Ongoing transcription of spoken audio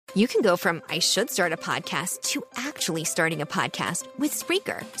You can go from I should start a podcast to actually starting a podcast with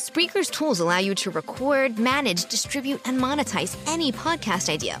Spreaker. Spreaker's tools allow you to record, manage, distribute, and monetize any podcast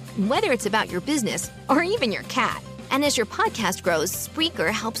idea, whether it's about your business or even your cat. And as your podcast grows, Spreaker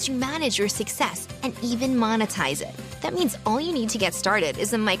helps you manage your success and even monetize it. That means all you need to get started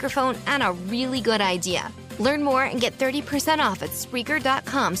is a microphone and a really good idea. Learn more and get 30% off at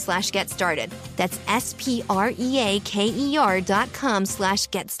Spreaker.com/get started. That's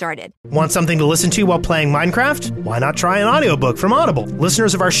SPREAKER.com/get started. Want something to listen to while playing Minecraft? Why not try an audiobook from Audible?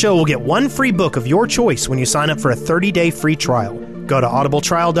 Listeners of our show will get one free book of your choice when you sign up for a 30-day free trial. Go to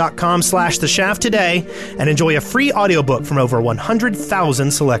audibletrial.com/theshaft today and enjoy a free audiobook from over 100,000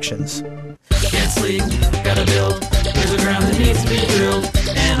 selections. Can't sleep, gotta build. There's a ground that needs to be drilled,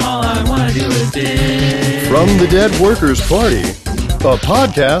 and all I wanna do is dig. From the Dead Workers Party, a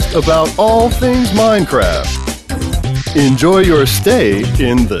podcast about all things Minecraft. Enjoy your stay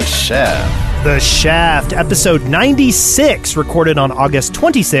in the Shaft. The Shaft, episode 96, recorded on August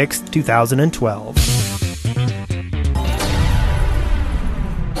 26, 2012.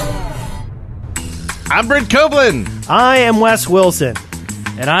 I'm Brent Copeland. I am Wes Wilson.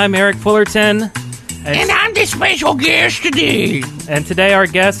 And I'm Eric Fullerton. And I'm the special guest today. And today our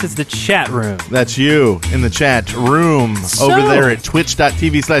guest is the chat room. That's you in the chat room over there at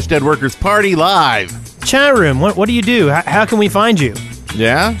twitch.tv/deadworkersparty live. Chat room, what do you do? How can we find you?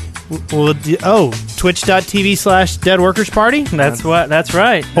 Yeah? Well, twitch.tv/deadworkersparty? That's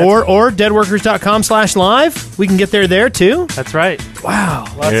right. Or deadworkers.com/live. We can get there too. That's right. Wow.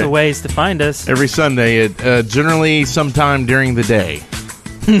 Lots of ways to find us. Every Sunday, generally sometime during the day.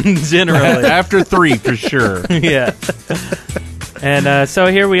 Generally. After 3, for sure. Yeah. And so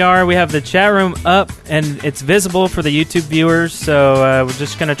here we are. We have the chat room up, and it's visible for the YouTube viewers. So we're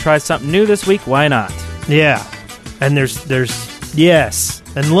just going to try something new this week. Why not? Yeah. And there's yes.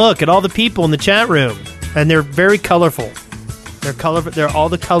 And look at all the people in the chat room. And they're very colorful. They're all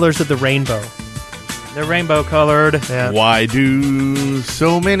the colors of the rainbow. They're rainbow colored. Yeah. Why do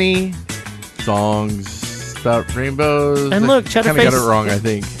so many songs about rainbows? And look, I kind of Cheddarface got it wrong, I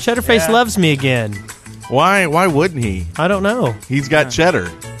think. Cheddarface loves me again. Why wouldn't he? I don't know. He's got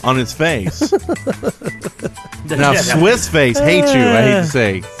cheddar on his face. Now, Swiss face hates you, I hate to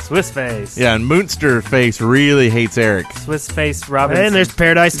say. Swiss face. Yeah, and Moonster face really hates Eric. Swiss face Robinson. And there's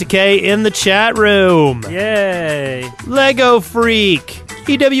Paradise Decay in the chat room. Yay. Lego Freak.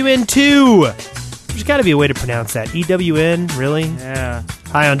 EWN2. There's got to be a way to pronounce that. EWN, really? Yeah.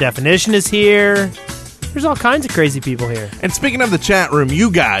 High on Definition is here. There's all kinds of crazy people here. And speaking of the chat room,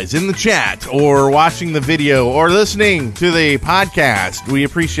 you guys in the chat or watching the video or listening to the podcast, we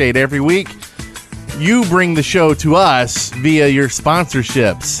appreciate every week. You bring the show to us via your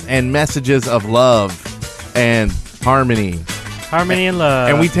sponsorships and messages of love and harmony. Harmony and love.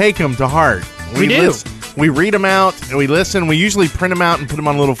 And we take them to heart. We do. We read them out and we listen. We usually print them out and put them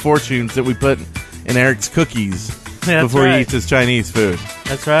on little fortunes that we put in Eric's cookies before he eats his Chinese food.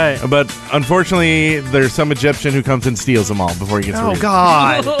 That's right. But unfortunately, there's some Egyptian who comes and steals them all before he gets Oh, released.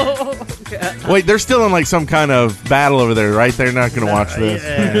 God. Wait, they're still in like some kind of battle over there, right? They're not going to watch this.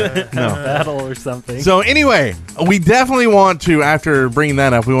 No. Battle or something. So anyway, we definitely want to, after bringing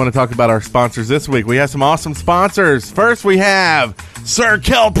that up, we want to talk about our sponsors this week. We have some awesome sponsors. First, we have Sir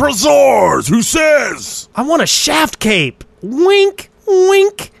Kel Prezors, who says, I want a shaft cape. Wink,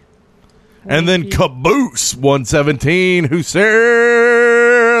 wink. and then Caboose 117, who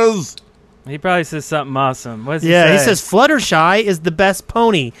says, He probably says something awesome. What does Yeah, he he say? says Fluttershy is the best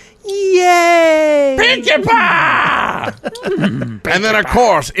pony. Yay! and then of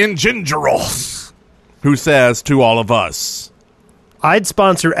course Ingingeros, who says to all of us, I'd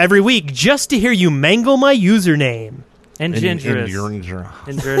sponsor every week just to hear you mangle my username. Ingingerous.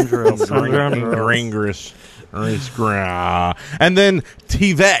 And then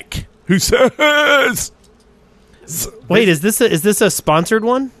Tvek, who says, Wait, is this a sponsored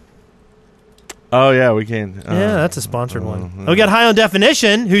one? oh yeah, we can. Yeah, that's a sponsored one. We got High on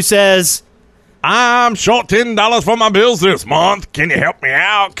Definition, who says, I'm short $10 for my bills this month. Can you help me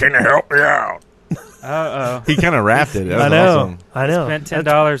out? Can you help me out? Uh-oh. He kind of rapped it. That was I know, awesome. I know. Spent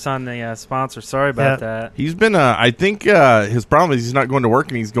 $10 on the sponsor. Sorry about that. He's been, I think his problem is he's not going to work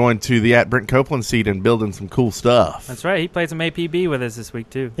and he's going to the Brent Copeland seat and building some cool stuff. That's right. He played some APB with us this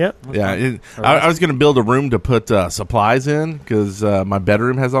week, too. Yep. Yeah, I was going to build a room to put supplies in because my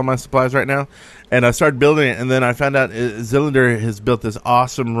bedroom has all my supplies right now. And I started building it, and then I found out Zylinder has built this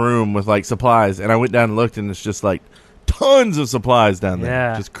awesome room with, like, supplies. And I went down and looked, and it's just, like, tons of supplies down there.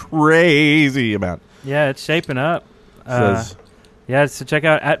 Yeah. Just crazy amount. Yeah, it's shaping up. Says, Yeah, so check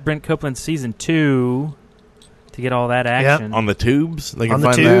out Brent Copeland Season 2. to get all that action. On the tubes. They can On the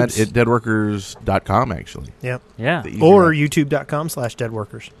find tubes. that at deadworkers.com, actually. Yep. Yeah. The easy Or route.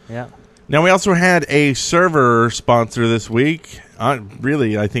 youtube.com/deadworkers. Yeah. Now, we also had a server sponsor this week.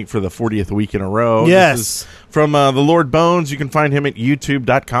 Really, I think for the 40th week in a row. Yes. This is from the Lord Bones. You can find him at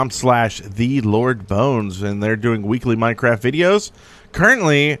youtube.com/TheLordBones. And they're doing weekly Minecraft videos.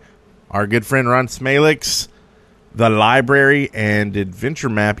 Currently, our good friend Ron Smalix, the library and adventure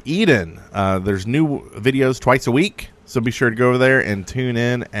map Eden. There's new videos twice a week. So be sure to go over there and tune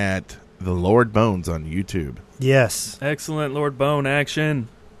in at the Lord Bones on YouTube. Yes. Excellent Lord Bone action.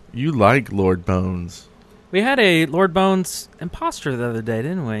 You like Lord Bones. We had a Lord Bones imposter the other day,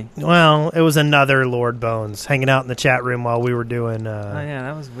 didn't we? Well, it was another Lord Bones hanging out in the chat room while we were doing Oh, yeah,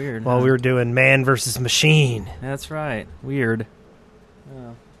 that was weird. while huh? we were doing man versus machine. That's right. Weird.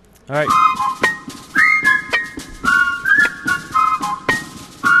 Oh. All right.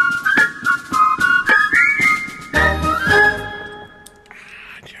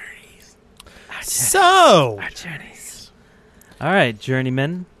 So, All right,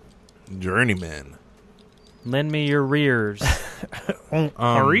 journeyman. Journeyman. Lend me your rears.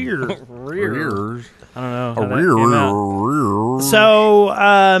 Arrear. Rears. I don't know. How that came out. So,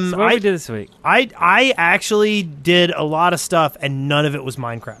 So what did we do this week? I actually did a lot of stuff, and none of it was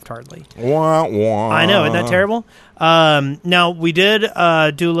Minecraft, hardly. Wah, wah. I know, isn't that terrible? Now we did do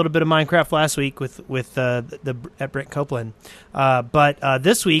a little bit of Minecraft last week with the at Brent Copeland, but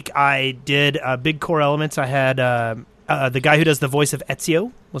this week I did Big Core Elements. I had the guy who does the voice of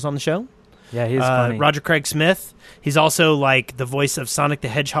Ezio was on the show. Yeah, he's funny. Roger Craig Smith. He's also like the voice of Sonic the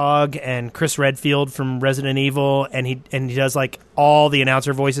Hedgehog and Chris Redfield from Resident Evil, and he does like all the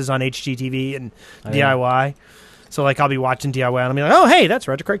announcer voices on HGTV and DIY. So like I'll be watching DIY and I'll be like, oh hey, that's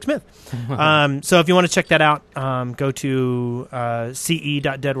Roger Craig Smith. So if you want to check that out, go to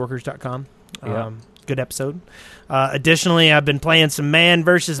ce.deadworkers.com. Good episode. Additionally, I've been playing some Man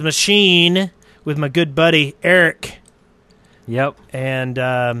vs. Machine with my good buddy Eric, Yep. and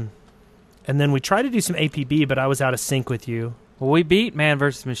then we tried to do some APB, but I was out of sync with you. Well, we beat Man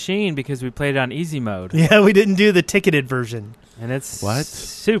vs. Machine because we played it on easy mode. Yeah, we didn't do the ticketed version. And it's What?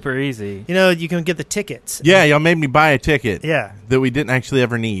 super easy. You know, you can get the tickets. Yeah, y'all made me buy a ticket. Yeah. That we didn't actually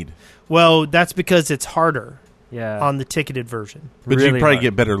ever need. Well, that's because it's harder Yeah. on the ticketed version. But Really you'd probably hard.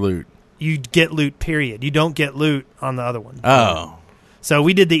 get better loot. You get loot, period. You don't get loot on the other one. Oh. So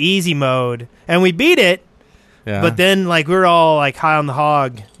we did the easy mode, and we beat it, Yeah. but then, like, we were all, like, high on the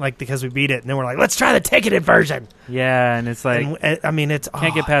hog, like, because we beat it. And then we're like, let's try the ticketed version. Yeah, and it's like, And, I mean, it's...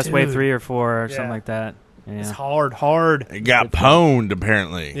 can't get past wave dude. 3 or 4 or Yeah. something like that. It's Yeah. hard. it got pwned,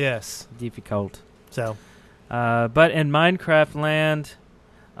 apparently. Yes. Difficult. So, But in Minecraft land,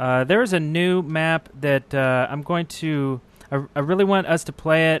 there is a new map that I'm going to... I really want us to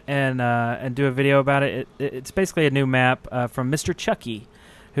play it and do a video about it. It's basically a new map from Mr. Chucky,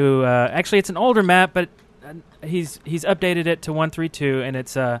 who... actually, it's an older map, but he's updated it to 1.3.2, and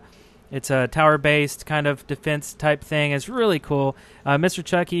it's a tower-based kind of defense type thing. It's really cool. Mr.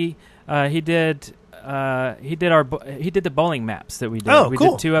 Chucky, he did the bowling maps that we did. Oh, we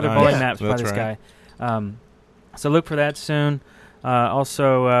cool. did 2 other Oh, bowling yeah. maps by That's this right. guy. So look for that soon.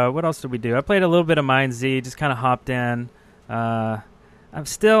 Also, what else did we do? I played a little bit of Mind Z, just kind of hopped in. I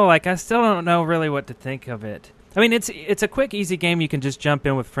still don't know really what to think of it. I mean, it's a quick, easy game. You can just jump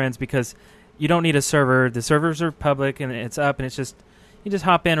in with friends because you don't need a server. The servers are public and it's up, and you just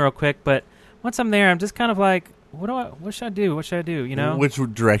hop in real quick. But once I'm there, I'm just kind of like, what should I do? What should I do? You know? Which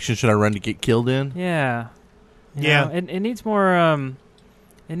direction should I run to get killed in? Yeah. You Yeah. know, it needs more.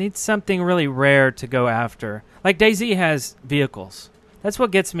 It needs something really rare to go after. Like DayZ has vehicles. That's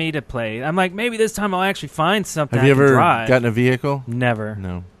what gets me to play. I'm like, maybe this time I'll actually find something Have you I can ever drive. gotten a vehicle? Never.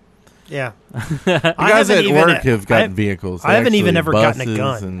 No. yeah. The guys at work have gotten vehicles. I haven't even Actually, ever gotten a buses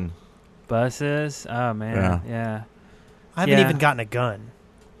gun. and- Buses. Oh man. Yeah. I haven't Yeah. even gotten a gun.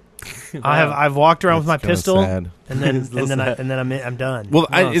 Wow. I've walked around with my That's kinda pistol, sad. and then It's a little sad. I'm done. Well,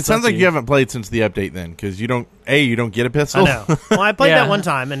 Oh, it sounds like sucky. you haven't played since the update then, because you don't get a pistol. I know. Well, I played Yeah. that one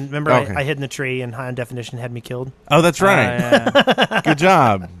time, and remember Okay. I hid in the tree, and high definition had me killed. Oh, that's right. Yeah. Good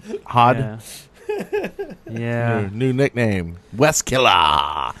job, Hod. Yeah. Yeah. New nickname, West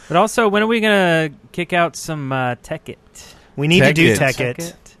Killer. But also, when are we gonna kick out some Tekkit? We need to do Tekkit.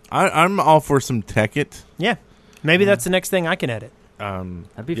 Tekkit. I'm all for some Tekkit. Yeah, maybe that's the next thing I can edit.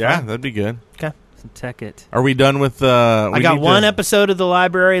 That'd be Yeah, fun. that'd be good. Some Tekkit. Are we done with? I got one episode of the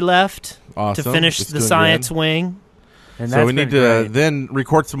library left awesome. to finish It's the doing science good. wing. And So that's we need been to great. then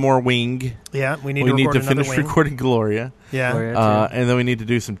record some more Wing. Yeah, we need We to need record to another finish wing. recording Gloria, Yeah, Gloria, too. and then we need to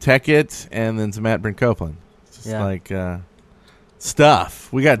do some Tekkit, and then some Matt Brent Copeland. It's just Yeah. like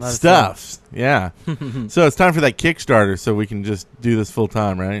stuff. We got Lot of stuff. Yeah. So it's time for that Kickstarter so we can just do this full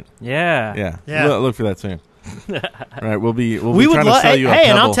time, right? Yeah. Yeah. Look for that soon. All right, we'll be We would trying to sell you a hey,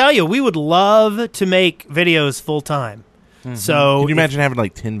 and I'll Pebble. tell you, we would love to make videos full time. So Can you imagine having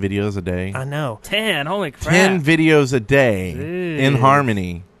like 10 videos a day? I know. 10. Holy crap. 10 videos a day in Jeez.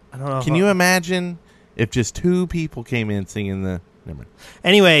 harmony. I don't know. Can you imagine if just 2 people came in singing the... Never mind.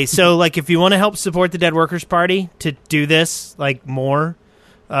 Anyway, so like if you want to help support the Dead Workers Party to do this like more,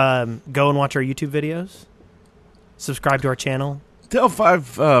 go and watch our YouTube videos. Subscribe to our channel. Tell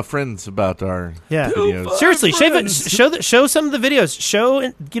 5 friends about our videos. Seriously, show some of the videos.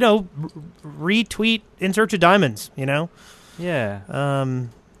 Show, retweet In Search of Diamonds, Yeah.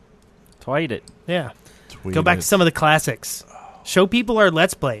 Tweet it. Yeah. Tweet Go back it. to some of the classics. Show people our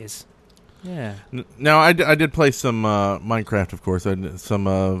Let's Plays. Yeah. Now, I did play some Minecraft, of course.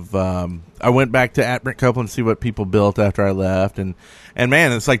 I went back to @Brent Copeland to see what people built after I left, and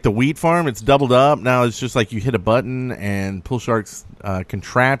man, it's like the wheat farm. It's doubled up now. It's just like you hit a button and Pool Shark's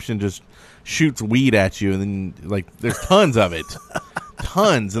contraption just shoots weed at you, and then like there's tons of it,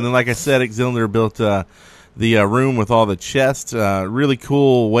 tons. And then, like I said, Exilinder built the room with all the chests. Really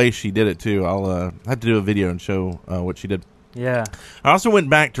cool way she did it too. I'll have to do a video and show what she did. Yeah. I also went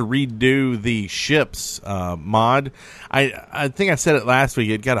back to redo the ships mod. I think I said it last week.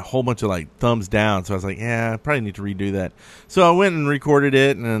 It got a whole bunch of like thumbs down, so I was like, yeah, I probably need to redo that. So I went and recorded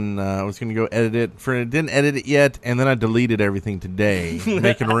it, and I was going to go edit it. Didn't edit it yet, and then I deleted everything today,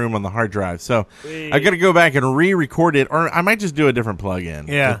 making room on the hard drive. So I got to go back and re-record it, or I might just do a different plug-in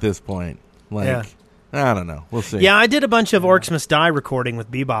at this point. I don't know. We'll see. Yeah, I did a bunch of Orcs Must Die recording with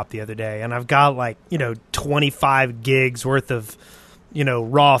Bebop the other day, and I've got 25 gigs worth of,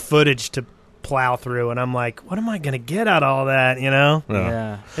 raw footage to plow through, and I'm like, what am I going to get out of all that,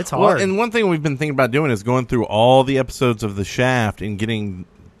 Yeah. It's hard. Well, and one thing we've been thinking about doing is going through all the episodes of The Shaft and getting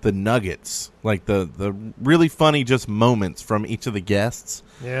the nuggets, like the really funny just moments from each of the guests.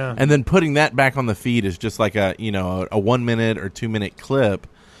 Yeah. And then putting that back on the feed is just like a 1 minute or 2 minute clip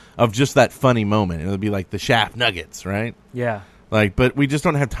of just that funny moment. It'll be like the Shaft nuggets, right? Yeah. But we just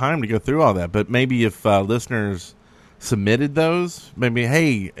don't have time to go through all that. But maybe if listeners submitted those, maybe,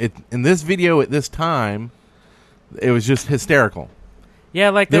 hey, in this video at this time, it was just hysterical.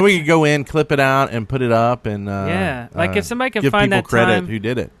 Yeah, like Then we could go in, clip it out, and put it up, and if somebody can give find people that credit time who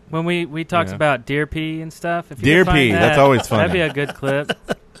did it. when we talked about Deer Pea and stuff. If you Deer could find Pea, that, that's always fun. That'd be a good clip.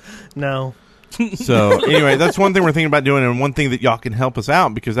 No. So anyway, that's one thing we're thinking about doing, and one thing that y'all can help us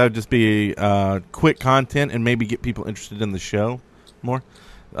out, because that would just be quick content and maybe get people interested in the show more,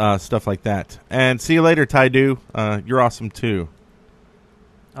 stuff like that. And see you later, Ty-Do. You're awesome too.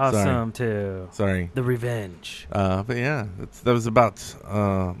 Awesome too. Sorry. The Revenge. But yeah, that was about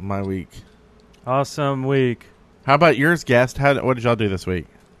my week. Awesome week. How about yours, guest? What did y'all do this week?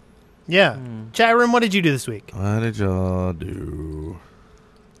 Yeah. Chat room, what did you do this week? What did y'all do?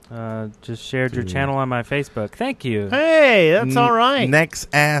 Just shared your channel on my Facebook. Thank you. Hey, that's all right. Next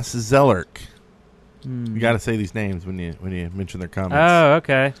Ass Zellerk. You got to say these names when you mention their comments. Oh,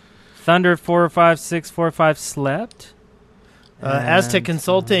 okay. Thunder 405645 slept. Aztec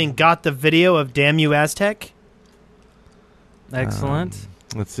Consulting got the video of Damn You Aztec. Excellent.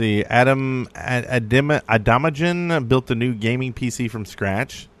 Let's see. Adamagen built a new gaming PC from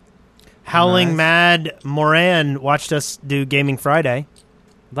scratch. Howling Nice. Mad Moran watched us do Gaming Friday.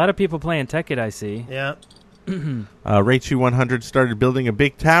 A lot of people playing Tekkit, I see. Yeah. Raichu 100 started building a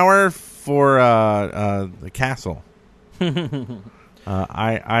big tower for the castle.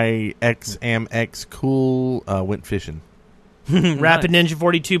 IXMX Cool went fishing. Rapid Ninja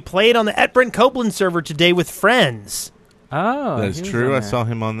 42 played on the Brent Copeland server today with friends. Oh, That is he was true. on I there. saw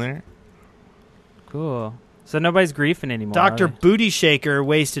him on there. Cool. So nobody's griefing anymore. Dr. are they? Booty Shaker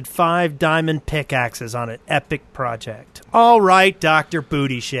wasted 5 diamond pickaxes on an epic project. All right, Dr.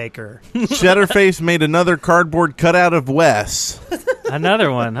 Booty Shaker. Shutterface made another cardboard cutout of Wes.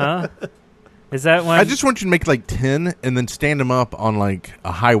 Another one, huh? Is that one? I just want you to make like 10 and then stand them up on like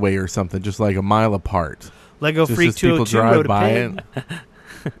a highway or something, just like a mile apart. Lego Just Freak as people 202 drive wrote a by pig. it.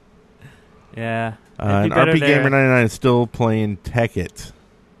 Yeah. And It'd be better RP there. Gamer 99 is still playing Tekkit.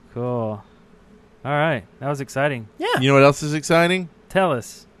 Cool. All right. That was exciting. Yeah. You know what else is exciting? Tell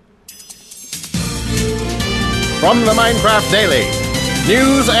us. From the Minecraft Daily,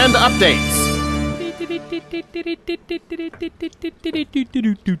 news and updates.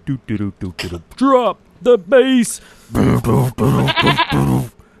 Drop the bass.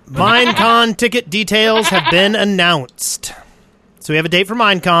 Minecon ticket details have been announced. So we have a date for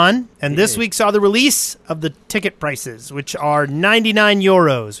Minecon, and this week saw the release of the ticket prices, which are 99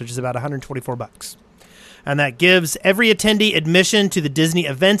 euros, which is about 124 bucks. And that gives every attendee admission to the Disney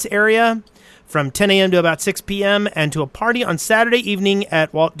events area from 10 a.m. to about 6 p.m. and to a party on Saturday evening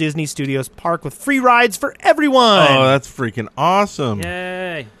at Walt Disney Studios Park with free rides for everyone. Oh, that's freaking awesome.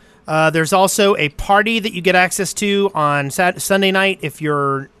 Yay. There's also a party that you get access to on Sunday night if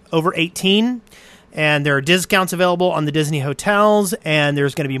you're over 18. And there are discounts available on the Disney hotels. And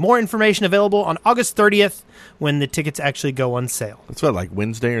there's going to be more information available on August 30th when the tickets actually go on sale. That's what, like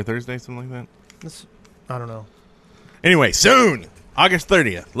Wednesday or Thursday, something like that? I don't know. Anyway, soon, August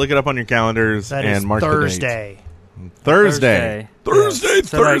 30th. Look it up on your calendars That and is mark Thursday. the date. Thursday.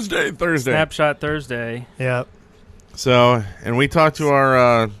 So, like, Thursday. Snapshot Thursday. Yep. So, and we talked to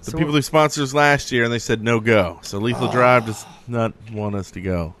our the So- people who sponsored us last year, and they said no go. So Lethal Drive does not want us to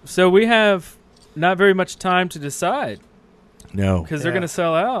go. So we have not very much time to decide No. because they're Yeah. going to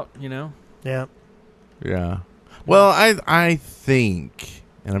sell out, you know. Yep. Yeah. Well, I think,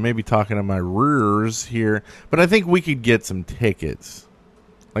 and I may be talking to my rears here, but I think we could get some tickets.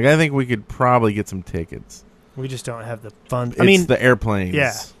 Like, I think we could probably get some tickets. We just don't have the funds. It's I mean, the airplanes.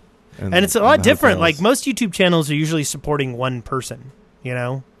 yeah. and it's a and lot the different. hotels. Like, most YouTube channels are usually supporting one person, you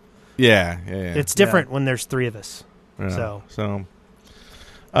know? Yeah. It's different when there's three of us. Yeah. So.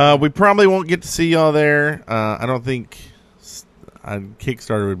 We probably won't get to see y'all there. I don't think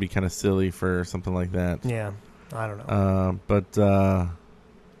Kickstarter would be kind of silly for something like that. Yeah. I don't know. But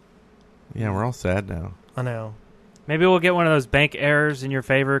yeah, we're all sad now. I know. Maybe we'll get one of those bank errors in your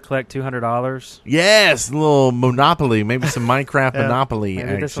favor. Collect $200. Yes, a little Monopoly, maybe some Minecraft Yeah. Monopoly Maybe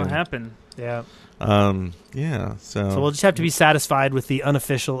action. this will happen. Yeah. Yeah. So we'll just have to be satisfied with the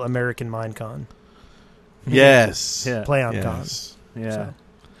unofficial American Minecon. Yes. Yeah. PlayOnCon. Yes. Yeah. So.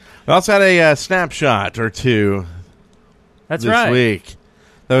 We also had a snapshot or two That's this right. week.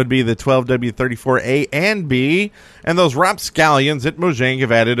 That would be the 12W34A and B. And those rapscallions at Mojang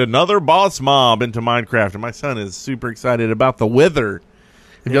have added another boss mob into Minecraft. And my son is super excited about the Wither.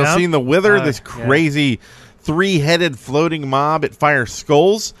 Have y'all Yeah. seen the Wither? Oh, This yeah. crazy three-headed floating mob. It fires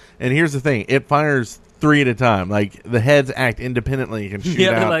skulls. And here's the thing. It fires three at a time. Like, the heads act independently. You can shoot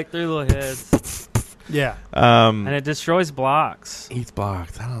Yeah, they're out. like three little heads. Yeah. And it destroys blocks. Eats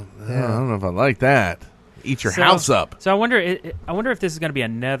blocks. I don't know if I like that. Eat your So- house up. So I wonder if this is going to be a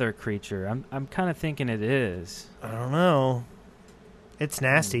nether creature. I'm kind of thinking it is. I don't know. It's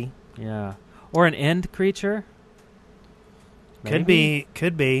nasty. Yeah. Or an end creature? Could Maybe?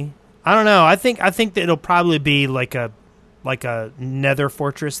 be. I don't know. I think that it'll probably be like a Nether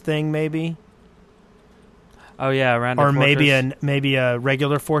Fortress thing, maybe, Oh yeah, around a or fortress. maybe a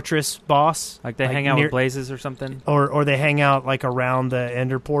regular fortress boss. Like they hang out near- with blazes or something. or they hang out like around the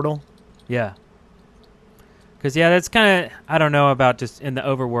Ender portal. Yeah. Because that's kind of, I don't know about just in the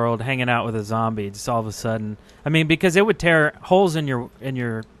overworld hanging out with a zombie just all of a sudden. I mean, because it would tear holes in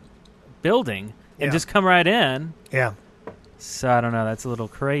your building and Yeah. just come right in. Yeah, So I don't know. That's a little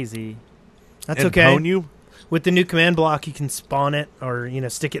crazy. that's And okay. pwn you? With the new command block, you can spawn it or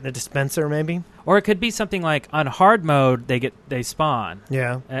stick it in a dispenser, maybe. Or it could be something like on hard mode they spawn,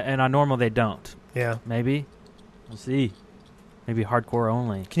 Yeah, and on normal they don't. yeah. Maybe. We'll see. Maybe hardcore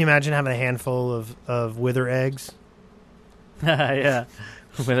only. Can you imagine having a handful of wither eggs? Yeah.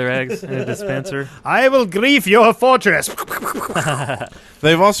 Wither eggs in a dispenser. I will grief your fortress.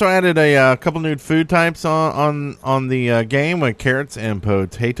 They've also added a couple new food types on the game, like carrots and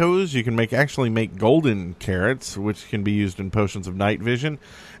potatoes. You can actually make golden carrots, which can be used in potions of night vision.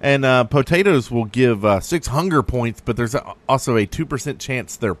 And potatoes will give 6 hunger points, but there's also a 2%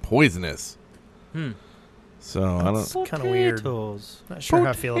 chance they're poisonous. So I don't. That's kind of weird. Potatoes. Not sure how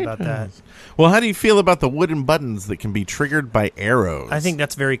I feel about that. Well, how do you feel about the wooden buttons that can be triggered by arrows? I think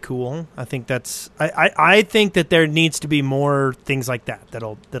that's very cool. I think that's. I think that there needs to be more things like that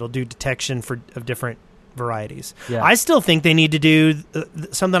that'll do detection of different varieties. Yeah. I still think they need to do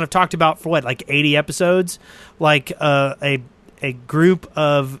something I've talked about for like 80 episodes, like a group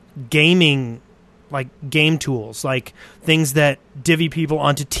of gaming, like game tools, like things that divvy people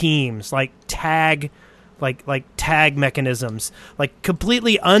onto teams, like tag. Like tag mechanisms, like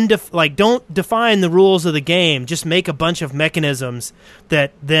completely don't define the rules of the game. Just make a bunch of mechanisms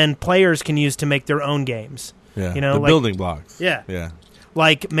that then players can use to make their own games. yeah, you know, the like- building blocks. Yeah. Yeah.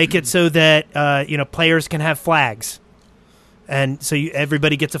 Like make it so that players can have flags, and so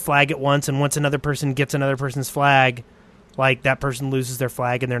everybody gets a flag at once. And once another person gets another person's flag, like that person loses their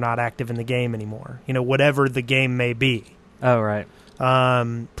flag and they're not active in the game anymore. Whatever the game may be. Oh, right.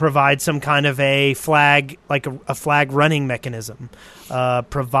 Provide some kind of a flag, like a flag running mechanism.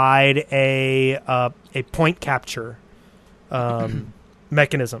 Provide a point capture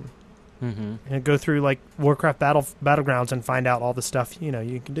mechanism. Mm-hmm. And go through like Warcraft Battlegrounds and find out all the stuff you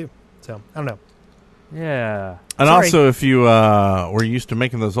can do. So I don't know. Yeah. And Sorry. also, if you were used to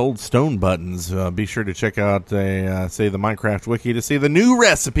making those old stone buttons, be sure to check out, say, the Minecraft Wiki to see the new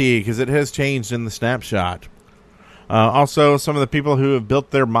recipe, because it has changed in the snapshot. Also, some of the people who have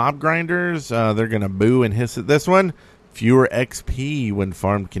built their mob grinders, they're going to boo and hiss at this one. Fewer XP when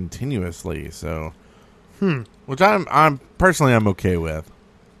farmed continuously. So, which I'm personally I'm okay with.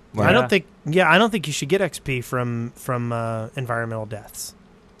 Like, I don't think. Yeah, I don't think you should get XP from environmental deaths.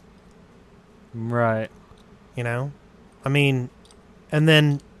 Right. You know, I mean, and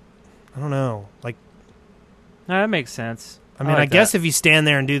then I don't know. Like, No, that makes sense. I mean, I like guess that. if you stand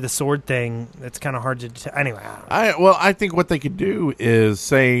there and do the sword thing, it's kind of hard to. Anyway, I don't know. I think what they could do is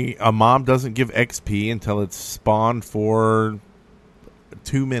say a mob doesn't give XP until it's spawned for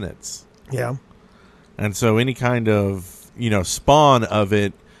 2 minutes. Yeah. And so any kind of, spawn of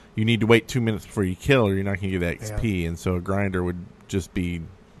it, you need to wait 2 minutes before you kill, or you're not going to get XP. And so a grinder would just be,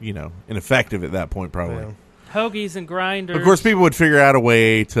 ineffective at that point, probably. Yeah. Hoagies and grinders. Of course, people would figure out a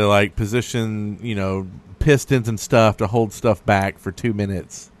way to, like, position, pistons and stuff to hold stuff back for 2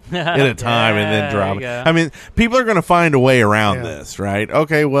 minutes at a time and then drop it. I mean, people are going to find a way around this, right?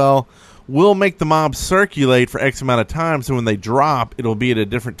 Okay, well, we'll make the mobs circulate for X amount of time, so when they drop, it'll be at a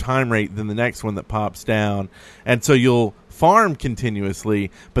different time rate than the next one that pops down. And so you'll farm continuously,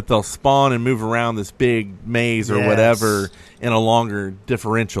 but they'll spawn and move around this big maze or whatever in a longer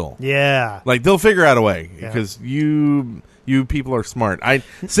differential. Yeah. Like, they'll figure out a way, because you people are smart. I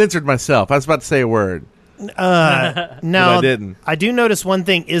censored myself. I was about to say a word. No, But I didn't. I do notice one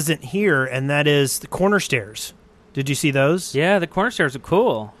thing isn't here, and that is the corner stairs. Did you see those? Yeah, the corner stairs are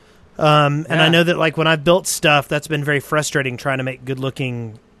cool. And I know that, like, when I've built stuff, that's been very frustrating trying to make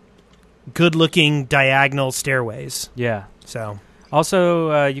good-looking diagonal stairways. Yeah. So,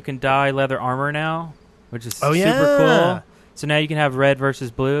 Also, you can dye leather armor now, which is super yeah. cool. So now you can have red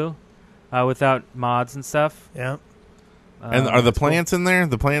versus blue without mods and stuff. yeah. And are the that's cool. plants in there?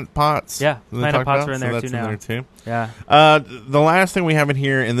 The plant pots? Yeah, that they plant talked pots about? are in So there that's too now. there too. Yeah. The last thing we have in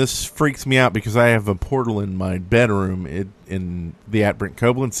here, and this freaks me out because I have a portal in my bedroom in the @Brent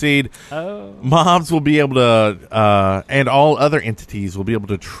Copeland Seed. Oh. Mobs will be able to, and all other entities will be able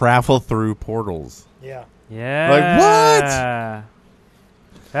to travel through portals. Yeah. Yeah.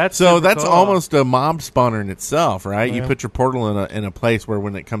 That's So super that's cool. almost a mob spawner in itself, right? You Yeah. put your portal in a place where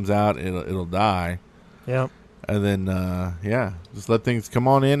when it comes out, it'll die. Yeah. And then, just let things come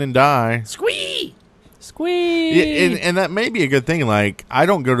on in and die. Squee! Squeeze. Yeah, and that may be a good thing. Like, I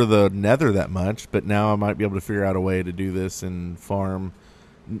don't go to the Nether that much, but now I might be able to figure out a way to do this and farm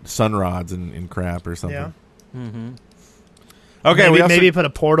sun rods and crap or something. Yeah. Mm-hmm. Okay, maybe, we also, maybe put a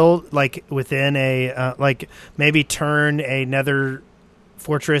portal, like, within a, maybe turn a nether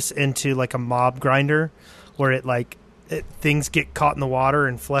fortress into, like, a mob grinder where things get caught in the water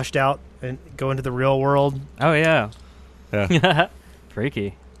and fleshed out and go into the real world. Oh, yeah. Yeah.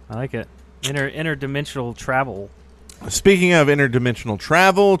 Freaky. I like it. Interdimensional travel. Speaking of interdimensional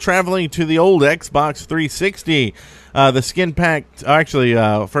travel, traveling to the old Xbox 360, the skin pack. Actually,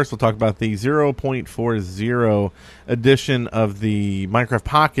 first we'll talk about the 0.40 edition of the Minecraft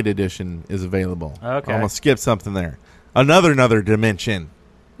Pocket Edition is available. Okay. I almost skipped something there. Another dimension.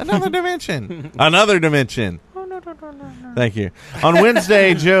 Another dimension. Another dimension. Thank you. On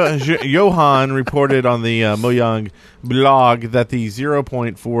Wednesday, Johan reported on the Mojang blog that the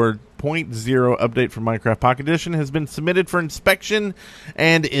 0.4.0 update for Minecraft Pocket Edition has been submitted for inspection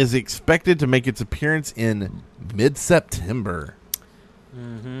and is expected to make its appearance in mid-September.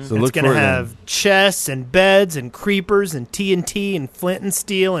 Mm-hmm. So It's look going to for it have chests and beds and creepers and TNT and flint and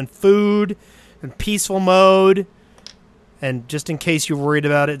steel and food and peaceful mode. And just in case you're worried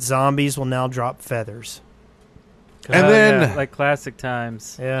about it, zombies will now drop feathers. And then- yeah, like classic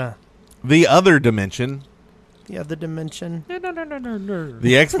times. Yeah. the other dimension. The other dimension. The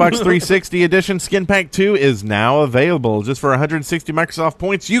Xbox 360 Edition Skin Pack 2 is now available. Just for 160 Microsoft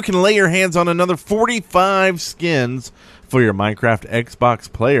points, you can lay your hands on another 45 skins for your Minecraft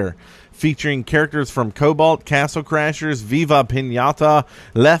Xbox player. Featuring characters from Cobalt, Castle Crashers, Viva Pinata,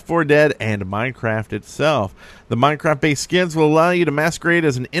 Left 4 Dead, and Minecraft itself. The Minecraft-based skins will allow you to masquerade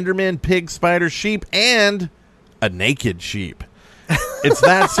as an Enderman, pig, spider, sheep, and a naked sheep. It's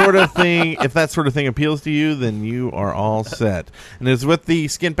that sort of thing. If that sort of thing appeals to you, then you are all set. And as with the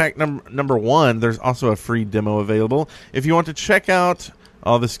skin pack number 1, there's also a free demo available if you want to check out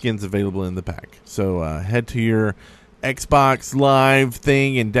all the skins available in the pack. So head to your Xbox Live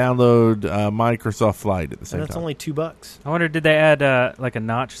thing and download Microsoft Flight at the same And that's time. only $2. I wonder, did they add like a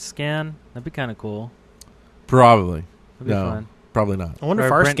notch skin? That'd be kind of cool. Probably. That'd be No. fun. Probably not. I wonder Or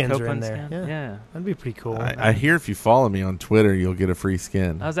if our Brent skins are in Copeland's there. skin? Yeah. That'd be pretty cool. I hear if you follow me on Twitter, you'll get a free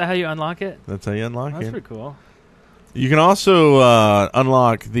skin. Oh, is that how you unlock it? That's how you unlock That's it. pretty cool. You can also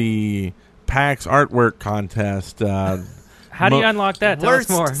unlock the PAX artwork contest. How do you unlock that? Tell us Worst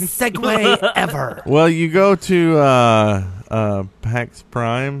more. segue ever. Well, you go to PAX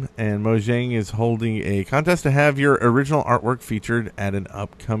Prime, and Mojang is holding a contest to have your original artwork featured at an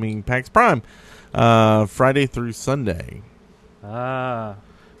upcoming PAX Prime, Friday through Sunday. Ah.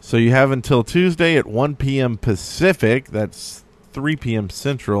 So you have until Tuesday at 1 p.m. Pacific. That's 3 p.m.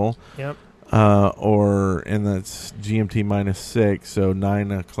 Central. Yep. And that's GMT -6, so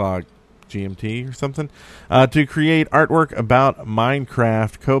 9 o'clock GMT or something, to create artwork about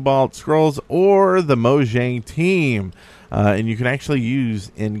Minecraft, Cobalt Scrolls, or the Mojang team. And you can actually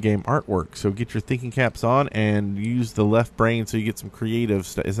use in-game artwork. So get your thinking caps on and use the left brain so you get some creative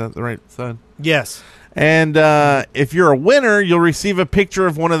stuff. Is that the right side? Yes. And if you're a winner, you'll receive a picture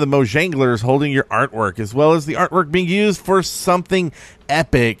of one of the Mojanglers holding your artwork, as well as the artwork being used for something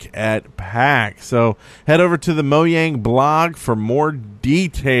epic at PAX. So head over to the Mojang blog for more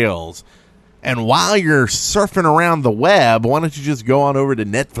details. And while you're surfing around the web, why don't you just go on over to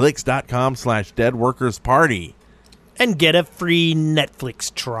netflix.com/deadworkersparty. And get a free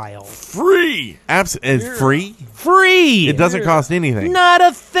Netflix trial. Free! And free? Free! It doesn't cost anything. Not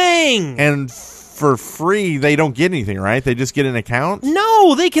a thing! And for free, they don't get anything, right? They just get an account?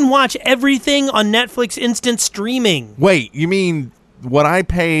 No, they can watch everything on Netflix instant streaming. Wait, you mean what I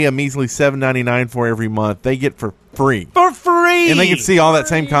pay a measly $7.99 for every month, they get for free? For free! And they can see all that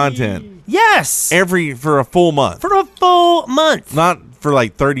same content. Yes! For a full month. For a full month. Not for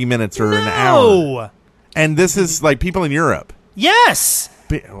like 30 minutes or an hour. No! And this is like people in Europe. Yes!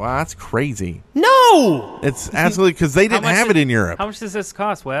 Wow, that's crazy. No! It's absolutely, because they didn't have it in Europe. How much does this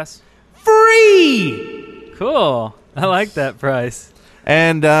cost, Wes? Free! Cool. I like that price.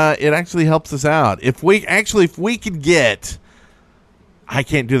 And it actually helps us out. If we could get, I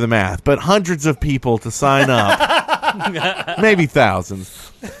can't do the math, but hundreds of people to sign up, maybe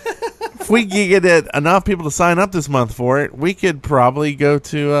thousands. If we could get enough people to sign up this month for it, we could probably go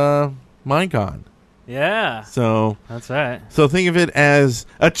to Minecon. Yeah. So that's right. So think of it as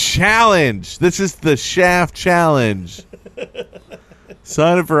a challenge. This is the Shaft Challenge.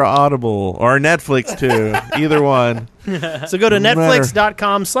 Sign up for Audible or Netflix too. Either one. So go to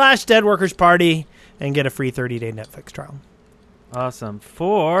netflix.com/deadworkersparty and get a free 30-day Netflix trial. Awesome.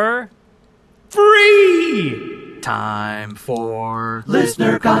 For free! Time for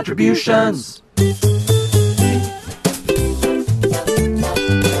listener contributions.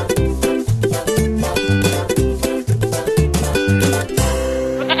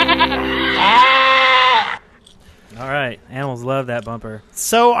 All right. Animals love that bumper.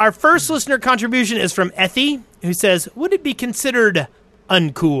 So our first listener contribution is from Ethy, who says, would it be considered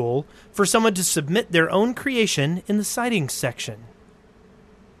uncool for someone to submit their own creation in the sightings section?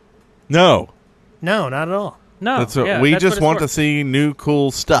 No. No, not at all. No. We just want to see new cool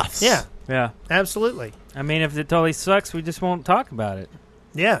stuff. Yeah. Yeah. Absolutely. I mean, if it totally sucks, we just won't talk about it.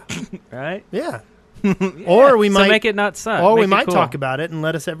 Yeah. Right? Yeah. Or we might make it not suck. Or we Make it might cool. talk about it and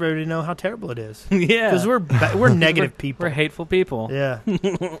let us everybody know how terrible it is. Yeah. Because we're negative people. We're hateful people. Yeah.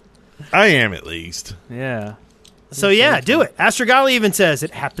 I am, at least. Yeah. So yeah, do it. Astrogali even says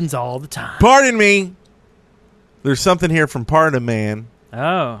it happens all the time. Pardon me. There's something here from Pardon Man.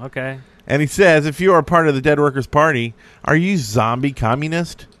 Oh, okay. And he says, if you are part of the Dead Workers Party, are you zombie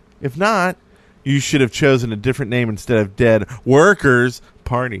communist? If not, you should have chosen a different name instead of Dead Workers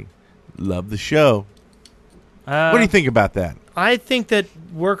Party. Love the show. What do you think about that? I think that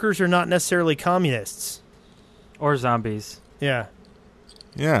workers are not necessarily communists. Or zombies. Yeah.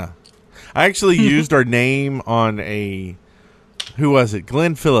 Yeah. I actually used our name on who was it?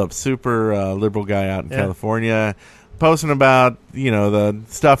 Glenn Phillips, super liberal guy out in California, posting about, the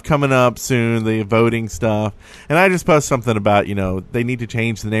stuff coming up soon, the voting stuff. And I just posted something about, they need to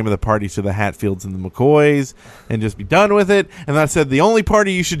change the name of the party to the Hatfields and the McCoys and just be done with it. And I said, the only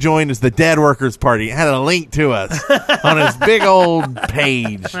party you should join is the Dead Workers Party. It had a link to us on his big old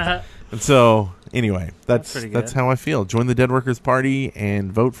page. And so, anyway, that's how I feel. Join the Dead Workers Party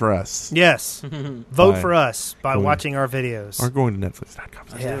and vote for us. Yes. Vote for us by watching our videos. Or going to Netflix.com.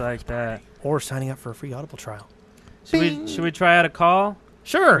 I do like that. Or signing up for a free Audible trial. Should we try out a call?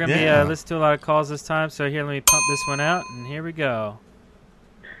 Sure. We're going to be listening to a lot of calls this time, so here, let me pump this one out, and here we go.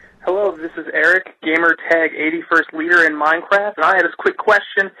 Hello, this is Eric, gamer tag 81st leader in Minecraft, and I had this quick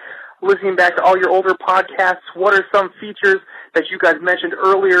question. Listening back to all your older podcasts, what are some features that you guys mentioned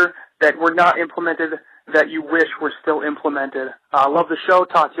earlier that were not implemented that you wish were still implemented? Love the show.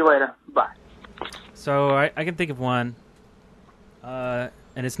 Talk to you later. Bye. So I can think of one. and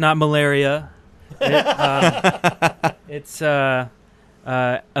it's not malaria. It's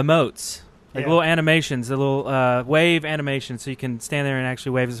emotes. Like little animations, a little wave animation, so you can stand there and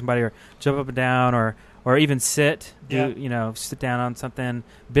actually wave to somebody, or jump up and down, or even sit. Sit down on something,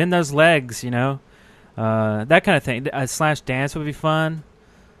 bend those legs, that kind of thing. Slash dance would be fun.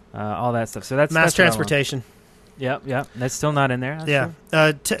 All that stuff. So that's mass what I want. transportation. Yep. That's still not in there.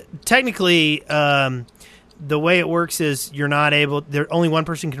 That's true. Technically, the way it works is you're not able. Only one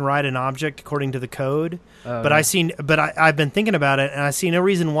person can ride an object according to the code. But I've been thinking about it, and I see no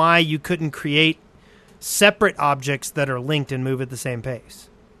reason why you couldn't create separate objects that are linked and move at the same pace.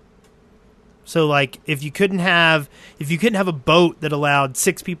 So, like, if you couldn't have a boat that allowed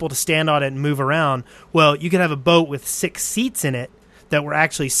 6 people to stand on it and move around, well, you could have a boat with 6 seats in it that were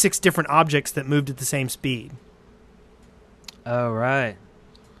actually 6 different objects that moved at the same speed. Oh, right.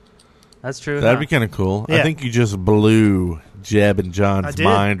 That's true. That'd be kind of cool. Yeah. I think you just blew Jeb and John's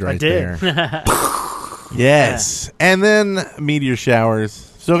mind right there. Yes. And then meteor showers.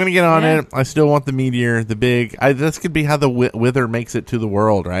 Still going to get on it. I still want the meteor, the big. This could be how the Wither makes it to the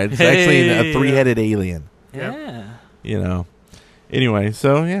world, right? It's actually a 3-headed alien. Yeah. Anyway,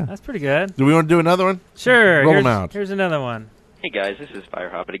 so yeah. That's pretty good. Do we want to do another one? Sure. Roll them out. Here's another one. Hey guys, this is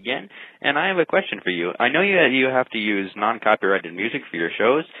Firehoppet again, and I have a question for you. I know that you have to use non-copyrighted music for your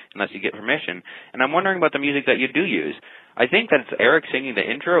shows, unless you get permission, and I'm wondering about the music that you do use. I think that's Eric singing the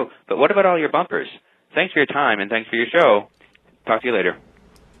intro, but what about all your bumpers? Thanks for your time, and thanks for your show. Talk to you later.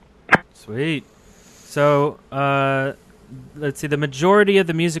 Sweet. So, let's see. The majority of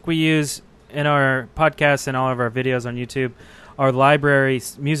the music we use in our podcasts and all of our videos on YouTube are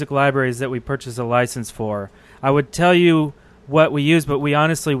music libraries that we purchase a license for. I would tell you what we use, but we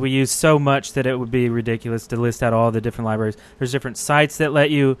use so much that it would be ridiculous to list out all the different libraries. There's different sites that let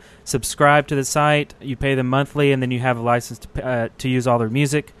you subscribe to the site. You pay them monthly, and then you have a license to use all their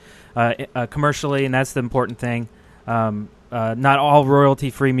music commercially, and that's the important thing. Not all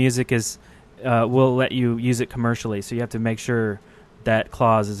royalty-free music will let you use it commercially, so you have to make sure that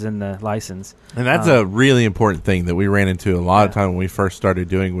clause is in the license. And that's a really important thing that we ran into a lot of time when we first started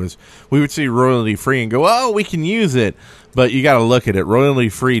doing was we would see royalty-free and go, oh, we can use it. But you got to look at it.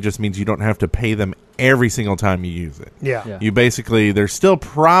 Royalty-free just means you don't have to pay them every single time you use it. Yeah. You basically, there's still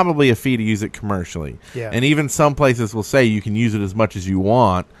probably a fee to use it commercially. Yeah. And even some places will say you can use it as much as you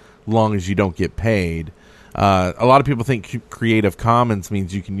want, long as you don't get paid. A lot of people think Creative Commons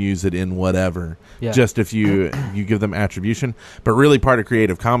means you can use it in whatever, just if you give them attribution. But really part of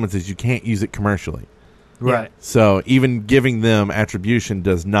Creative Commons is you can't use it commercially. Right. So even giving them attribution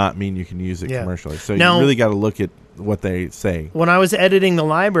does not mean you can use it commercially. So now, you really got to look at what they say. When I was editing the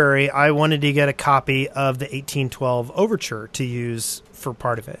library, I wanted to get a copy of the 1812 Overture to use for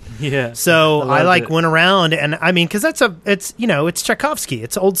part of it. Yeah. So I went around, and I mean, because it's Tchaikovsky.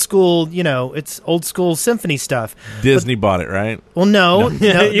 It's old school, it's old school symphony stuff. Disney bought it, right? Well, no.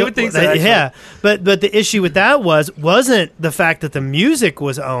 You would think so, actually. Yeah. But the issue with that wasn't the fact that the music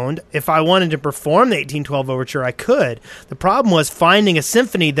was owned. If I wanted to perform the 1812 Overture, I could. The problem was finding a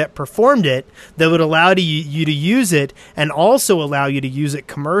symphony that performed it that would allow you to use it and also allow you to use it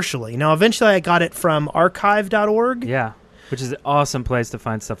commercially. Now, eventually I got it from archive.org. Yeah. Which is an awesome place to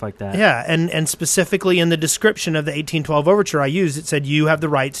find stuff like that. Yeah, and specifically in the description of the 1812 Overture I used, it said you have the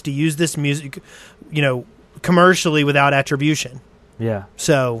rights to use this music, commercially without attribution. Yeah.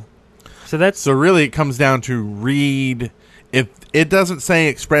 So really it comes down to read. If it doesn't say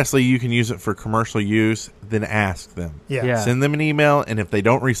expressly you can use it for commercial use, then ask them. Yeah. Send them an email, and if they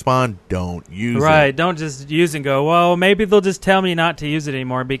don't respond, don't use it. Right. Don't just use and go, well, maybe they'll just tell me not to use it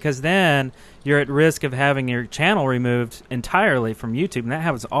anymore, because then you're at risk of having your channel removed entirely from YouTube, and that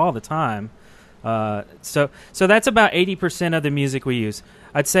happens all the time. So that's about 80% of the music we use.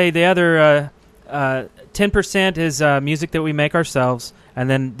 I'd say the other 10% is music that we make ourselves, and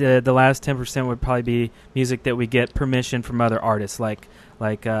then the last 10% would probably be music that we get permission from other artists.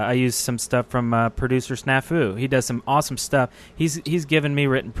 Like I use some stuff from producer Snafu. He does some awesome stuff. He's given me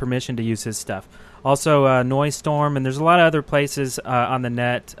written permission to use his stuff. Also, Noise Storm, and there's a lot of other places on the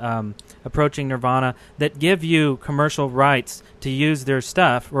net, Approaching Nirvana, that give you commercial rights to use their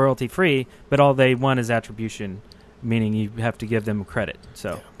stuff royalty-free, but all they want is attribution, meaning you have to give them credit.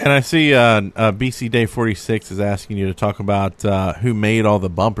 So, and I see BC Day 46 is asking you to talk about who made all the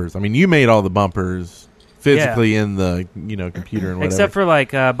bumpers. I mean, you made all the bumpers physically in the computer and whatever. Except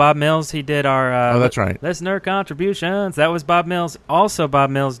for Bob Mills, he did our that's right. Listener contributions. That was Bob Mills. Also, Bob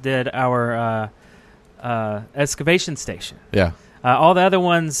Mills did our excavation station. Yeah. All the other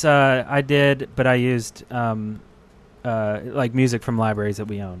ones I did, but I used music from libraries that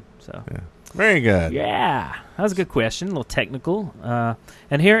we own. So. Yeah. Very good. Yeah, that was a good question. A little technical.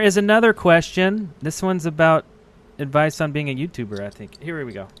 And here is another question. This one's about advice on being a YouTuber, I think. Here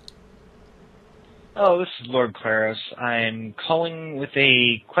we go. Oh, this is Lord Claros. I'm calling with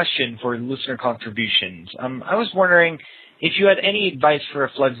a question for listener contributions. I was wondering if you had any advice for a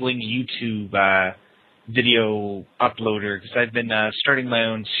fledgling YouTube video uploader, because I've been starting my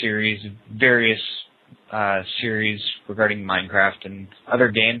own series, various series regarding Minecraft and other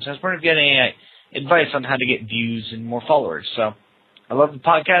games. I was wondering if you had any advice on how to get views and more followers. So I love the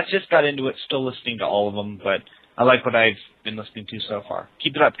podcast. Just got into it. Still listening to all of them, but I like what I've been listening to so far.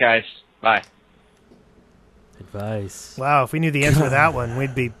 Keep it up, guys. Bye. Advice. Wow, if we knew the answer to that one,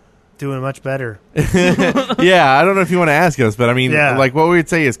 we'd be doing much better. Yeah, I don't know if you want to ask us, but I mean, like what we would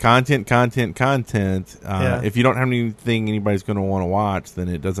say is content. If you don't have anything anybody's going to want to watch, then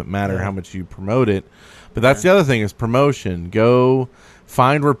it doesn't matter how much you promote it. But that's the other thing is promotion. Go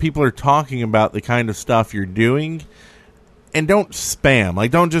find where people are talking about the kind of stuff you're doing. And don't spam.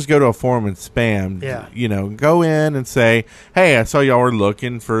 Like, don't just go to a forum and spam. Yeah. You know, go in and say, hey, I saw y'all were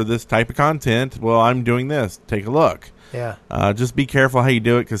looking for this type of content. Well, I'm doing this. Take a look. Yeah. Just be careful how you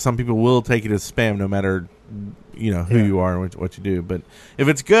do it, because some people will take it as spam no matter, you know, who you are and what you do. But if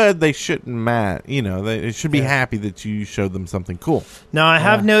it's good, they shouldn't they should be happy that you showed them something cool. Now, I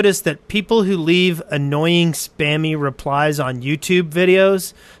have noticed that people who leave annoying, spammy replies on YouTube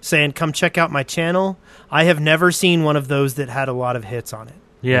videos saying, come check out my channel, I have never seen one of those that had a lot of hits on it.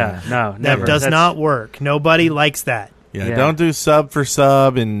 Yeah, no, never. That does not work. Nobody likes that. Yeah, don't do sub for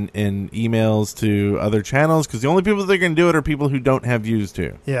sub and emails to other channels, because the only people that are going to do it are people who don't have views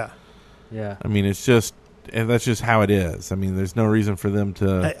to. Yeah. Yeah. I mean, that's just how it is. I mean, there's no reason for them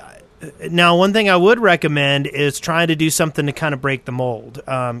to... Now, one thing I would recommend is trying to do something to kind of break the mold.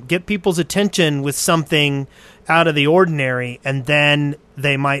 Get people's attention with something out of the ordinary, and then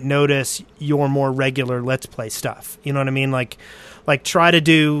they might notice your more regular Let's Play stuff. You know what I mean? Like try to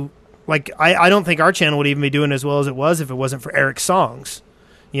do... I don't think our channel would even be doing as well as it was if it wasn't for Eric's songs,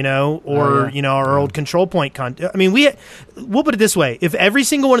 you know, or, our old Control Point content. I mean, we'll put it this way. If every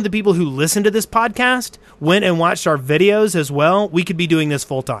single one of the people who listen to this podcast went and watched our videos as well, we could be doing this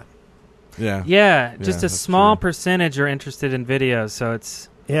full time. Yeah. Yeah. Just a small percentage are interested in videos. So it's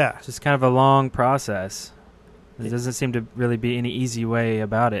just kind of a long process. There doesn't seem to really be any easy way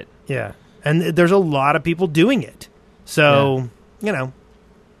about it. Yeah. And there's a lot of people doing it. So, Yeah.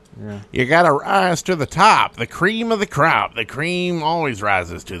 You got to rise to the top. The cream of the crop. The cream always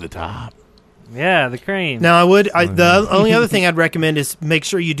rises to the top. Yeah, the cream. Now, the only other thing I'd recommend is make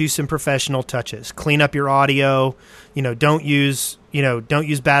sure you do some professional touches. Clean up your audio. Don't use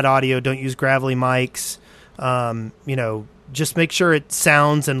bad audio. Don't use gravelly mics. Just make sure it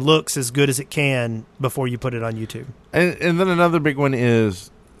sounds and looks as good as it can before you put it on YouTube. And then another big one is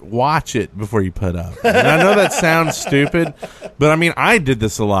watch it before you put up. And I know that sounds stupid, but I mean, I did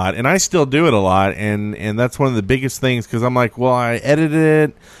this a lot, and I still do it a lot, and that's one of the biggest things, because I'm like, well, I edited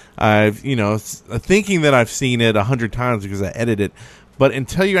it. I've, thinking that I've seen it 100 times because I edited it, but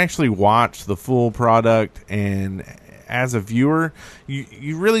until you actually watch the full product, and as a viewer,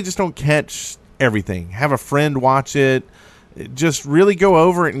 you really just don't catch everything. Have a friend watch it. Just really go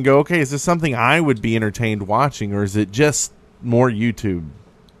over it and go, okay, is this something I would be entertained watching, or is it just more YouTube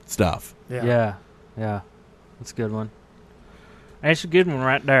stuff? Yeah. That's a good one. That's a good one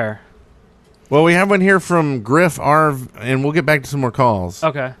right there. Well, we have one here from Griff RV, and we'll get back to some more calls.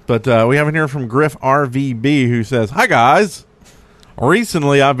 Okay. But we have one here from Griff RVB, who says, hi, guys.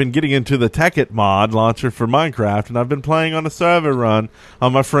 Recently, I've been getting into the Tekkit mod launcher for Minecraft, and I've been playing on a server run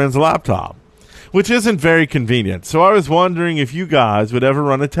on my friend's laptop, which isn't very convenient. So I was wondering if you guys would ever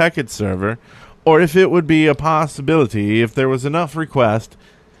run a Tekkit server, or if it would be a possibility if there was enough request.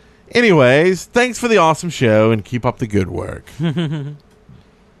 Anyways, thanks for the awesome show, and keep up the good work.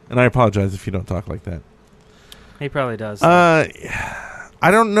 And I apologize if you don't talk like that. He probably does. I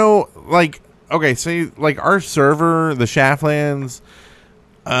don't know. Okay, so our server, the Shaftlands,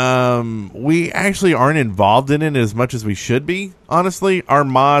 we actually aren't involved in it as much as we should be. Honestly, our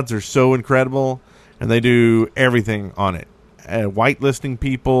mods are so incredible, and they do everything on it. Whitelisting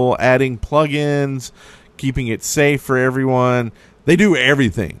people, adding plugins, keeping it safe for everyone. They do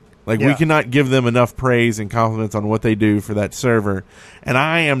everything. We cannot give them enough praise and compliments on what they do for that server. And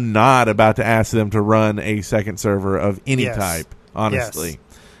I am not about to ask them to run a second server of any type, honestly. Yes.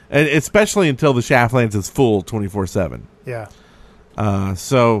 And especially until the Shaftlands is full 24/7. Yeah. And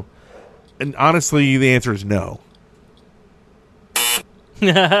honestly, the answer is no.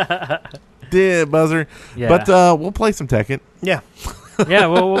 Buzzer. Yeah. But we'll play some Tekkit. Yeah. Yeah,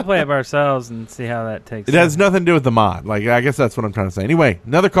 we'll play it by ourselves and see how that takes. It has nothing to do with the mod. I guess that's what I'm trying to say. Anyway,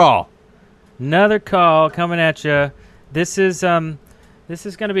 another call. Another call coming at you. This is going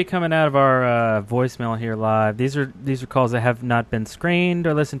to be coming out of our voicemail here live. These are calls that have not been screened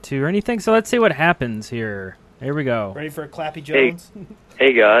or listened to or anything. So let's see what happens here. Here we go. Ready for a Clappy Jones?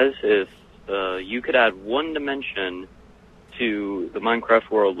 Hey guys, if you could add one dimension to the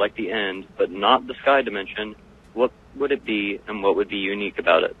Minecraft world like the end, but not the sky dimension, what would it be and what would be unique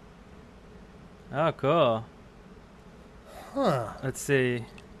about it? Oh, cool. Huh. Let's see.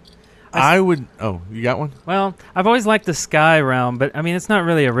 I would... Oh, you got one? Well, I've always liked the Sky Realm, but, I mean, it's not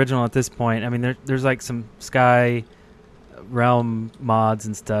really original at this point. I mean, there's like, some Sky Realm mods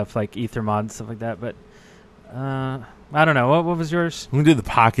and stuff, like Ether mods and stuff like that, but I don't know. What was yours? We do the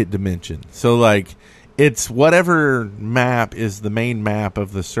pocket dimension. So, like, it's whatever map is the main map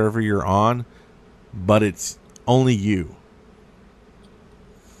of the server you're on, but it's only you.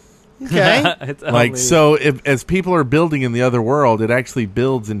 Okay. Like, so as people are building in the other world, it actually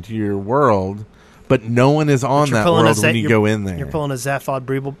builds into your world, but no one is on that world when you go in there. You're pulling a Zaphod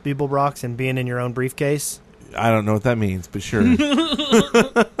Beeblebrox and being in your own briefcase? I don't know what that means, but sure.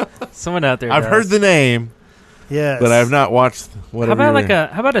 Someone out there I've heard the name, yes, but I've not watched whatever.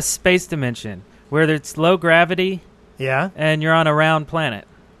 How about a space dimension where it's low gravity? Yeah. And you're on a round planet,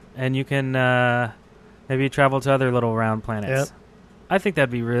 and you can maybe travel to other little round planets. Yep. I think that'd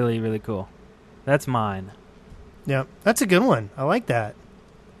be really, really cool. That's mine. Yeah, that's a good one. I like that.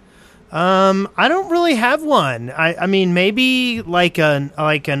 I don't really have one. I mean, maybe like an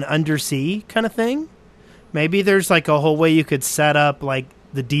undersea kind of thing. Maybe there's like a whole way you could set up like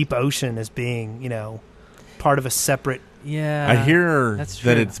the deep ocean as being, part of a separate. Yeah, I hear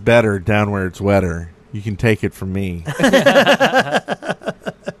that it's better down where it's wetter. You can take it from me.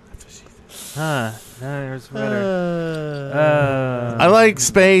 No, there's wetter. I like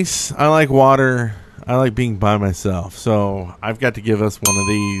space. I like water. I like being by myself. So I've got to give us one of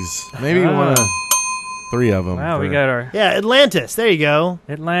these. Maybe one of 3 of them. Wow, we got our... Yeah, Atlantis. There you go.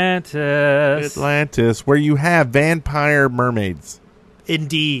 Atlantis, where you have vampire mermaids.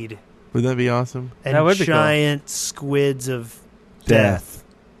 Indeed. Would that be awesome? And that would be giant squids of death.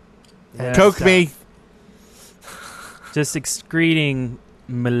 Yeah. Coke me. Just excreting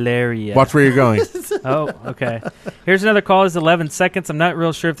malaria. Watch where you're going. Oh, okay. Here's another call. It's 11 seconds. I'm not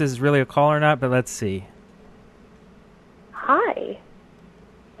real sure if this is really a call or not, but let's see. Hi.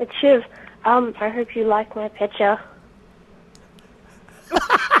 It's Shiv. I hope you like my picture.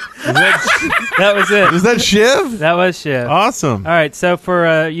 That was it. Was that Shiv? That was Shiv. Awesome. All right, so for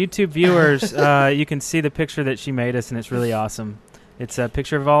YouTube viewers, you can see the picture that she made us, and it's really awesome. It's a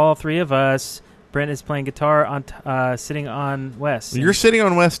picture of all 3 of us. Brent is playing guitar on sitting on Wes. You're sitting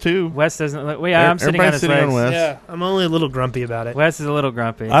on Wes, too. Wes doesn't look... Well, yeah, I'm sitting on his legs. On Wes. Yeah, I'm only a little grumpy about it. Wes is a little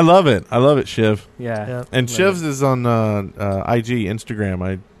grumpy. I love it. I love it, Shiv. Yeah. And Shiv's is on IG, Instagram.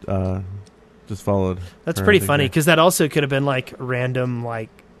 I just followed. That's pretty funny, because that also could have been like random, like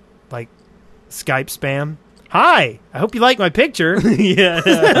Skype spam. Hi, I hope you like my picture. Yeah.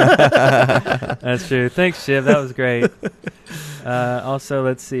 That's true. Thanks, Shiv. That was great. Also,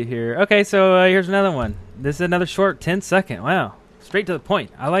 let's see here. Okay, so here's another one. This is another short 10-second. Wow. Straight to the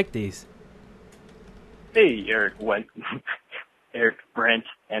point. I like these. Hey, Eric, Brent,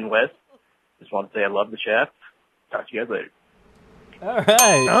 and Wes. Just want to say I love the shaft. Talk to you guys later. All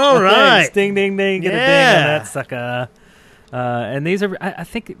right. All right. Thanks. Ding, ding, ding. Get a ding on that sucker. And these are, I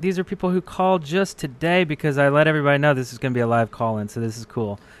think these are people who called just today because I let everybody know this is going to be a live call-in, so this is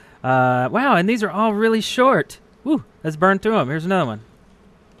cool. Wow, and these are all really short. Woo, let's burn through them. Here's another one.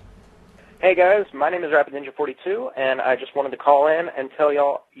 Hey guys, my name is Rapid Ninja 42, and I just wanted to call in and tell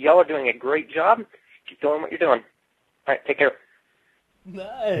y'all are doing a great job. Keep doing what you're doing. All right, take care.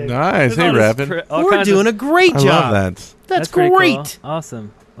 Nice. Hey, Rapid. We're doing a great job. I love that. That's pretty great. Cool.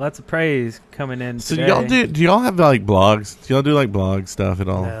 Awesome. Lots of praise coming in So today. do y'all have like blogs? Do y'all do like blog stuff at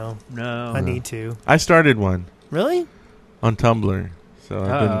all? No. I need to. I started one. Really? On Tumblr.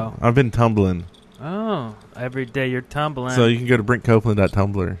 So I've been tumbling. Oh, every day you're tumbling. So you can go to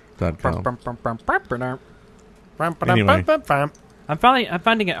brentcopeland.tumblr.com. Anyway. I'm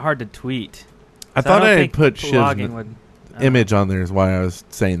finding it hard to tweet. I So thought don't I think put Shiv's blogging would. image on there is why I was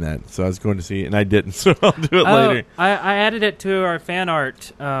saying that. So I was going to see it, and I didn't, so I'll do it later. I added it to our fan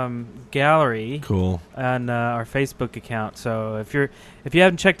art gallery. Cool. On our Facebook account. So if you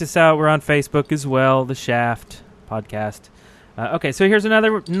haven't checked us out, we're on Facebook as well, The Shaft Podcast. Okay, so here's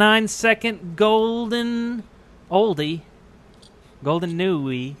another 9-second golden oldie. Golden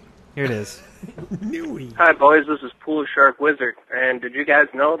newie. Here it is. Newie. Hi, boys. This is Pool Shark Wizard. And did you guys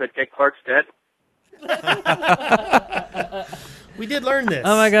know that Dick Clark's dead? We did learn this.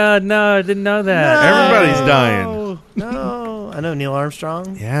 Oh, my God. No, I didn't know that. Everybody's dying. No. I know Neil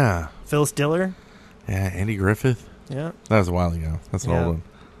Armstrong. Yeah. Phyllis Diller. Yeah, Andy Griffith. Yeah. That was a while ago. That's an old one.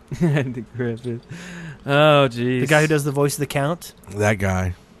 Andy Griffith. Oh, jeez. The guy who does the voice of the Count. That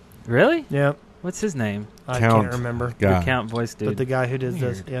guy. Really? Yep. What's his name? I Count can't remember. guy. The Count voice dude. But the guy who does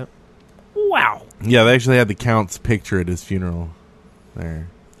this. Yep. Wow. Yeah, they actually had the Count's picture at his funeral there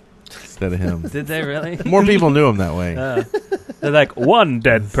instead of him. Did they really? More people knew him that way. They're like, one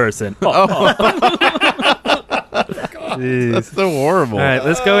dead person. Oh. That's so horrible. All right,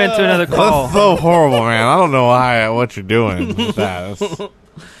 let's go into another call. That's so horrible, man. I don't know what you're doing with that. All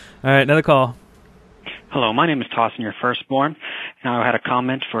right, another call. Hello, my name is Tossin, your firstborn, and I had a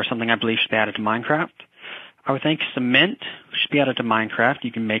comment for something I believe should be added to Minecraft. I would think cement should be added to Minecraft.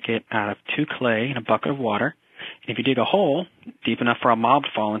 You can make it out of 2 clay and a bucket of water. And if you dig a hole deep enough for a mob to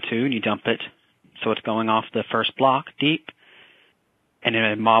fall into, and you dump it so it's going off the first block deep, and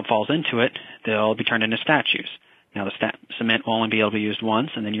if a mob falls into it, they'll be turned into statues. Now, the cement will only be able to be used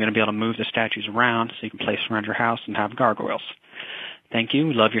once, and then you're going to be able to move the statues around so you can place them around your house and have gargoyles. Thank you.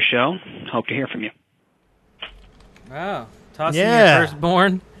 We love your show. Hope to hear from you. Wow. Tossing your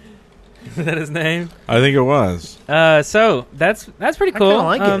firstborn. Is that his name? I think it was. So that's pretty cool.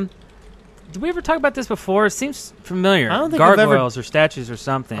 I kinda like it. Did we ever talk about this before? It seems familiar. I don't think I've Gargoyles or statues or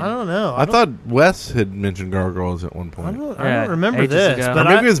something. I don't know. I thought Wes had mentioned gargoyles at one point. I don't remember this. ago. Or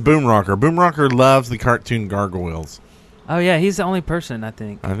maybe it was Boomrocker. Boomrocker loves the cartoon gargoyles. Oh, yeah, he's the only person, I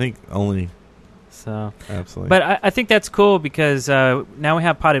think. I think only. So absolutely. But I think that's cool because now we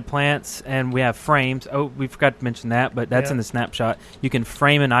have potted plants and we have frames. Oh, we forgot to mention that, but that's in the snapshot. You can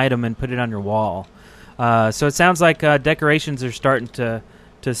frame an item and put it on your wall. So it sounds like decorations are starting to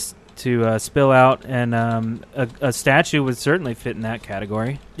spill out, and a statue would certainly fit in that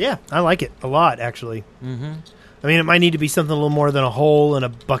category. Yeah, I like it a lot, actually. Mm-hmm. I mean, it might need to be something a little more than a hole and a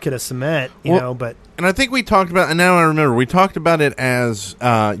bucket of cement, you know, but... And I think we talked about, and now I remember, we talked about it as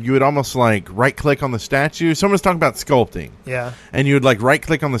you would almost like right-click on the statue. Someone was talking about sculpting. Yeah. And you would like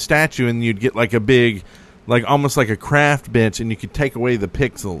right-click on the statue, and you'd get like a big, like almost like a craft bench, and you could take away the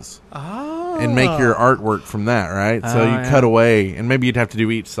pixels. And make your artwork from that, right? So you cut away, and maybe you'd have to do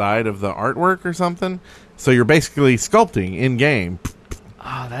each side of the artwork or something. So you're basically sculpting in-game.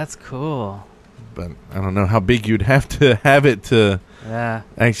 Oh, that's cool. But I don't know how big you'd have to have it to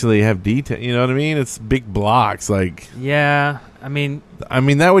actually have detail. You know what I mean? It's big blocks. Like yeah, I mean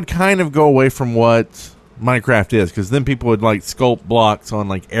that would kind of go away from what Minecraft is, because then people would like sculpt blocks on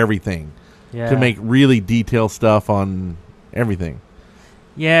like everything to make really detailed stuff on everything.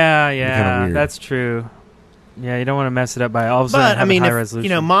 Yeah, that's true. Yeah, you don't want to mess it up by all of a sudden having high resolution.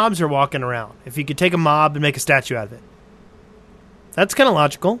 You know, mobs are walking around. If you could take a mob and make a statue out of it, that's kind of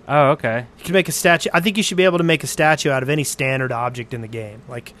logical. Oh, okay. You can make a statue. I think you should be able to make a statue out of any standard object in the game.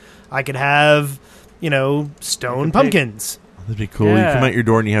 Like, I could have, stone pumpkins. That'd be cool. You come out your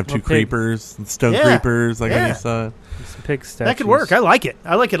door and you have 2 creepers, stone creepers, like on your side. Some pig statues. That could work. I like it.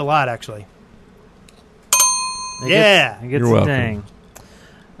 I like it a lot, actually. It gets You're welcome. Dang.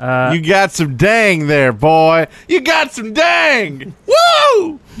 You got some dang there, boy. You got some dang.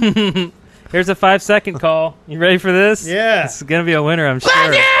 Woo! Here's a 5-second call. You ready for this? Yeah. It's going to be a winner, I'm sure.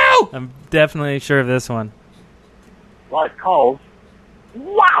 I'm definitely sure of this one. Like calls.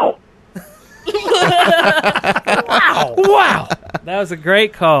 Wow! Wow! That was a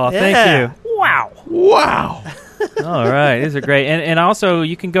great call. Yeah. Thank you. Wow! All right. These are great. And also,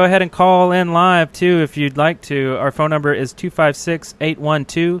 you can go ahead and call in live, too, if you'd like to. Our phone number is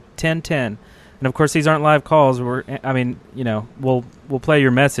 256-812-1010. And, of course, these aren't live calls. We'll play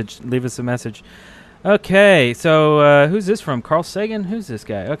your message. Leave us a message. Okay. So, who's this from? Carl Sagan? Who's this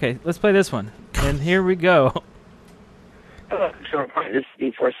guy? Okay. Let's play this one. And here we go. Hello, this is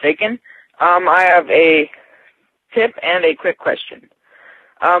the Forsaken. I have a tip and a quick question.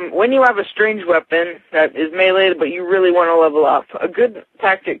 When you have a strange weapon that is melee, but you really want to level up, a good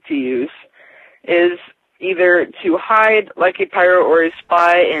tactic to use is either to hide like a pirate or a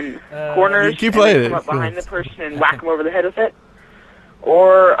spy in corners and then come up behind the person and whack them over the head with it.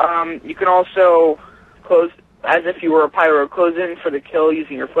 Or you can also close, as if you were a pirate, close in for the kill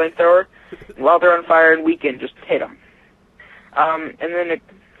using your flamethrower. While they're on fire and weakened, just hit them. And then a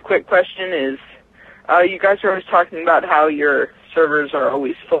quick question is, you guys are always talking about how your servers are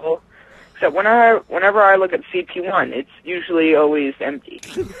always full. Except whenever I look at CP1, it's usually always empty.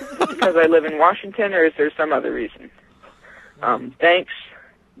 Because I live in Washington, or is there some other reason? Thanks.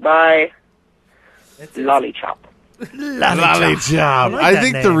 Bye. Lollychop. Lollychop. I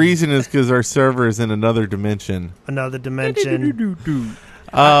think the reason is because our server is in another dimension. Another dimension.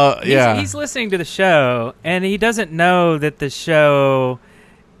 He's listening to the show, and he doesn't know that the show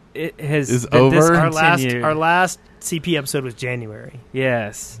is over. Our last CP episode was January.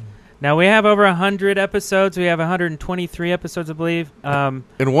 Yes. Now, we have over 100 episodes. We have 123 episodes, I believe. And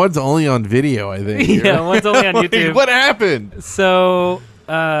one's only on video, I think. Yeah, one's only on YouTube. What happened? So,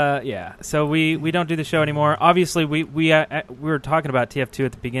 yeah. So we don't do the show anymore. Obviously, we were talking about TF2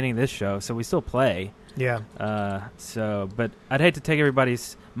 at the beginning of this show, so we still play. Yeah. But I'd hate to take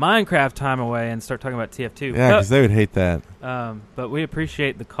everybody's Minecraft time away and start talking about TF2. Yeah, because they would hate that. But we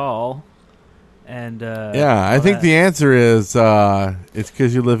appreciate the call. And I think the answer is it's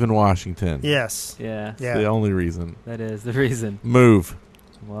because you live in Washington. Yes. Yeah. It's the only reason. That is the reason. Move.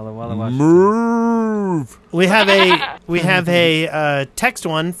 Walla Walla, Washington. Move. We have a text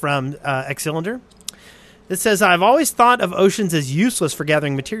one from Xcylinder. It says, I've always thought of oceans as useless for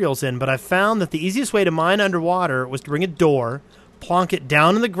gathering materials in, but I've found that the easiest way to mine underwater was to bring a door, plonk it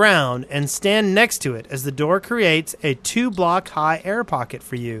down in the ground, and stand next to it, as the door creates a 2-block high air pocket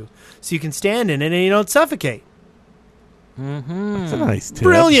for you, so you can stand in it and you don't suffocate. Mm-hmm. That's a nice tip.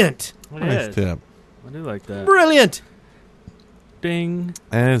 Brilliant. Nice tip. I do like that. Brilliant. Ding.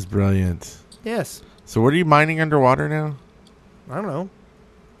 That is brilliant. Yes. So what are you mining underwater now? I don't know.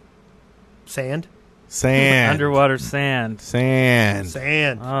 Sand. Underwater sand.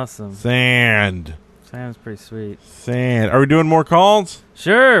 Sand. Awesome. Sand. Sand's pretty sweet. Sand. Are we doing more calls?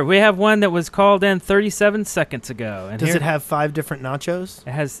 Sure. We have one that was called in 37 seconds ago. And Does it have 5 different nachos?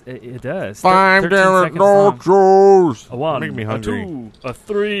 It has. It does. 5 different 13 seconds long. nachos. A 1, Make me a hungry. 2, a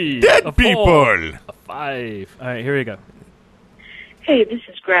 3, Dead a 4, people. a 5. All right, here we go. Hey, this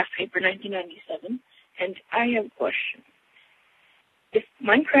is Graph Paper 1997, and I have a question. If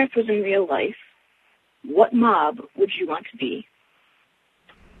Minecraft was in real life, what mob would you want to be?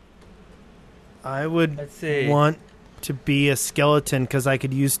 I would want to be a skeleton because I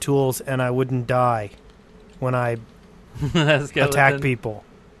could use tools and I wouldn't die when I attack people.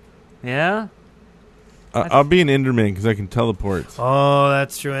 Yeah? I'll be an Enderman because I can teleport. Oh,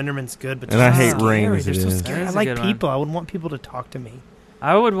 that's true. Enderman's good, but And I hate scary. rain as They're it so is. scary. That I is a like good one. people. I would want people to talk to me.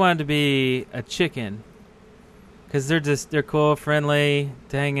 I would want to be a chicken. Because they're cool, friendly,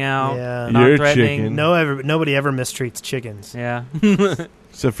 to hang out, Yeah. not You're a threatening. chicken. Nobody ever mistreats chickens. Yeah.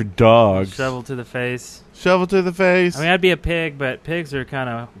 Except for dogs. Shovel to the face. Shovel to the face. I mean, I'd be a pig, but pigs are kind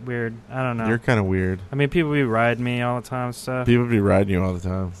of weird. I don't know. You're kind of weird. I mean, people be riding me all the time and stuff. People be riding you all the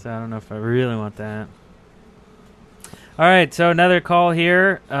time. So I don't know if I really want that. All right, so another call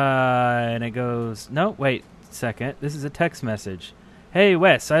here, and it goes, no, wait a second. This is a text message. Hey,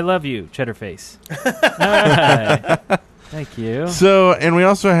 Wes, I love you, Cheddarface. All right. Thank you. So, and we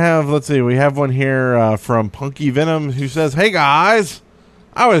also have, let's see, we have one here from Punky Venom who says, hey guys,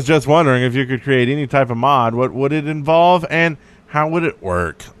 I was just wondering if you could create any type of mod. What would it involve and how would it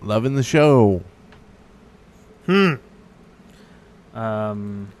work? Loving the show. Let's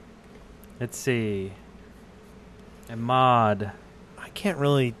see. A mod. I can't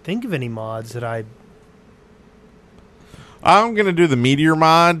really think of any mods that I... I'm going to do the meteor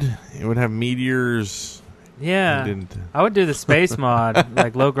mod. It would have meteors. Yeah. I would do the space mod,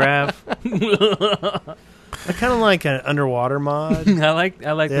 like low grav. I kind of like an underwater mod. I like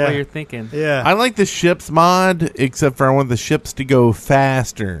the way you're thinking. Yeah. I like the ships mod, except for I want the ships to go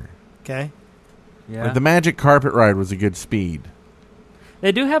faster. Okay. Yeah. Like the Magic Carpet Ride was a good speed.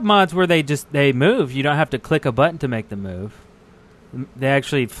 They do have mods where they move. You don't have to click a button to make them move. They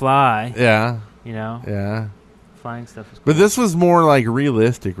actually fly. Yeah. You know? Yeah. Flying stuff is cool. But this was more like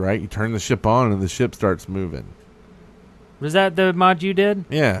realistic, right? You turn the ship on and the ship starts moving. Was that the mod you did?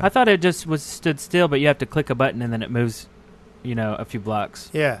 Yeah. I thought it just stood still, but you have to click a button and then it moves, a few blocks.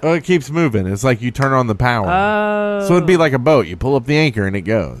 Yeah. Oh, it keeps moving. It's like you turn on the power. Oh. So it'd be like a boat. You pull up the anchor and it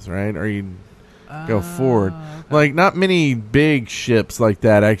goes, right? Or you go forward. Okay. Like, not many big ships like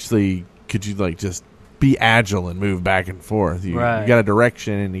that actually could you, like, just be agile and move back and forth. You got a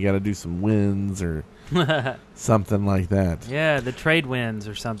direction and you got to do some winds or something like that. Yeah, the trade winds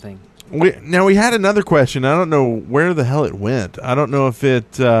or something. Now, we had another question. I don't know where the hell it went. I don't know if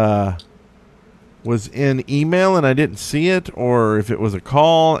it was in email and I didn't see it, or if it was a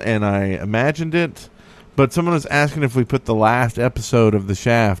call and I imagined it. But someone was asking if we put the last episode of The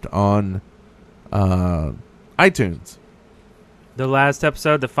Shaft on iTunes. The last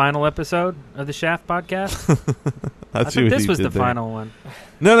episode, the final episode of the Shaft podcast? I That's think what this he was did the there. final one.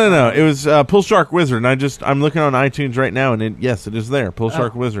 No. It was Pull Shark Wizard, and I'm looking on iTunes right now, and yes, it is there. Pull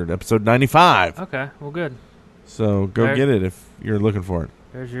Shark Wizard, episode 95. Okay, well, good. So go There- get it if you're looking for it.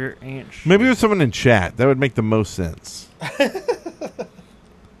 There's your inch. Maybe it was someone in chat. That would make the most sense.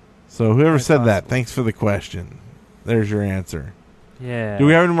 So whoever said that, thanks for the question. There's your answer. Yeah. Do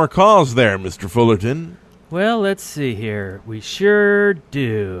we have any more calls there, Mr. Fullerton? Well, let's see here. We sure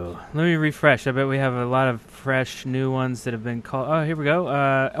do. Let me refresh. I bet we have a lot of fresh new ones that have been called. Oh, here we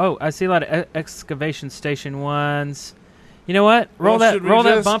go. I see a lot of excavation station ones. You know what? Roll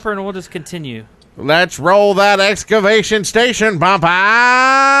that bumper and we'll just continue. Let's roll that excavation station bumper.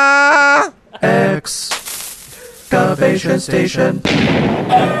 Excavation station.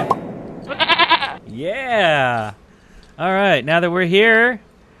 Yeah. All right. Now that we're here,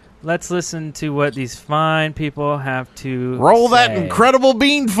 let's listen to what these fine people have to roll say. that incredible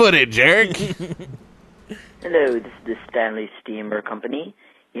bean footage, Eric. Hello, this is the Stanley Steamer Company.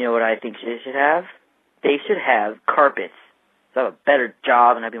 You know what I think they should have? They should have carpets. So I have a better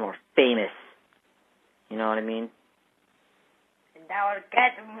job and I'd be more famous. You know what I mean? And I will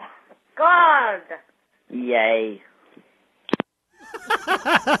get gold. Yay.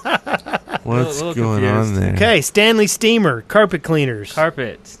 What's little going on there? Okay, Stanley Steamer, carpet cleaners.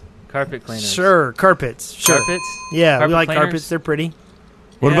 Carpet cleaners. Sure, carpets. Sure. Carpets? Yeah, Carpet we like cleaners? carpets. They're pretty.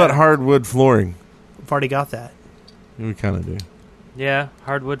 What about hardwood flooring? I've already got that. We kind of do. Yeah,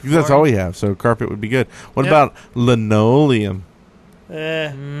 hardwood Because that's all we have, so carpet would be good. What about linoleum?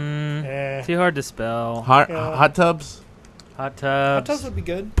 Too hard to spell. Hot tubs? Hot tubs. Hot tubs would be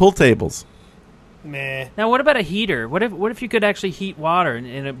good. Pool tables. Meh. Now, what about a heater? What if you could actually heat water and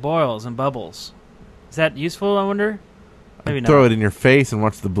it boils and bubbles? Is that useful, I wonder? Maybe not. Throw it in your face and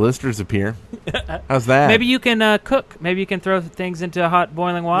watch the blisters appear. How's that? Maybe you can cook. Maybe you can throw things into hot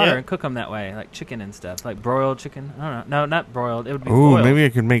boiling water Yeah. and cook them that way, like chicken and stuff, like broiled chicken. I don't know. No, not broiled. It would be Ooh, boiled. maybe I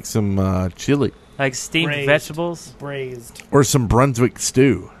could make some chili. Like steamed Braised. vegetables. Braised. Or some Brunswick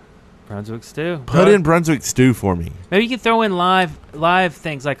stew. Brunswick stew. Put in Brunswick stew for me. Maybe you can throw in live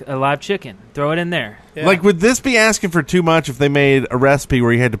things like a live chicken. Throw it in there. Yeah. Like, would this be asking for too much if they made a recipe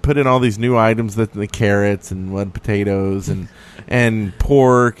where you had to put in all these new items, the carrots and potatoes and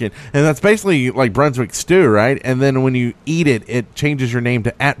pork, and that's basically like Brunswick stew, right? And then when you eat it, it changes your name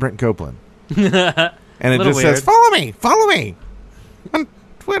to @Brent Copeland. And it just says, follow me on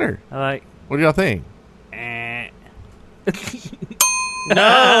Twitter. I like. What do y'all think?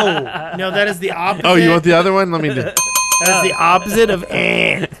 No, that is the opposite. Oh, you want the other one? Let me do. That is the opposite of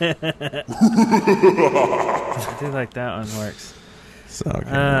I do like that one works. So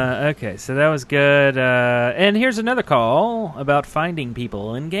okay, so that was good. And here's another call about finding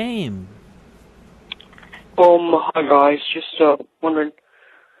people in game. Hi guys, just wondering.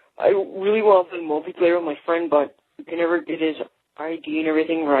 I really want to play multiplayer with my friend, but I can never get his ID and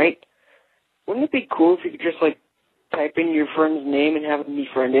everything right. Wouldn't it be cool if you could just type in your friend's name and have him be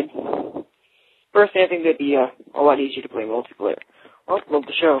friended? Personally, I think that'd be a lot easier to play multiplayer. Well, love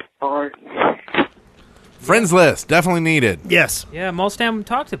the show. All right. Friends list, definitely needed. Yes. Yeah, Molstam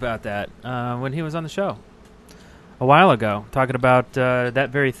talked about that when he was on the show a while ago, talking about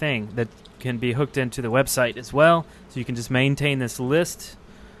that very thing that can be hooked into the website as well. So you can just maintain this list,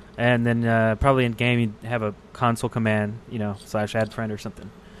 and then probably in game you have a console command, /add friend or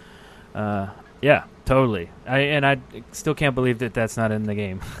something. Yeah, totally. I still can't believe that that's not in the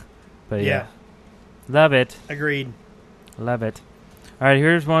game. But yeah. Love it. Agreed. Love it. All right,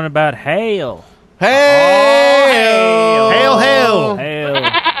 here's one about hail. Hail! Hail, hail! Hail.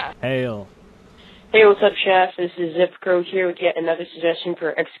 Hail. Hey, what's up, Chef? This is ZipCrow here with yet another suggestion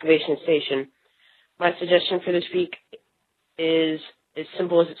for Excavation Station. My suggestion for this week is as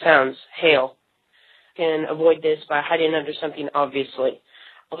simple as it sounds, hail. You can avoid this by hiding under something, obviously.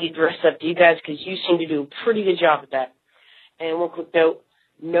 I'll leave the rest up to you guys because you seem to do a pretty good job at that. And one quick note,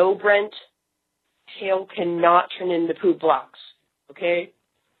 no, Brent, hail cannot turn into poop blocks, okay?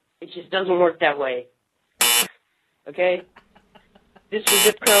 It just doesn't work that way. Okay? This was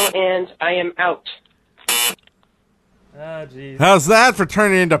ZipCrow, and I am out. Oh, jeez. How's that for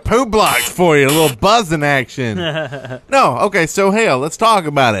turning into poop blocks for you? A little buzzing action. No, okay, so hail, let's talk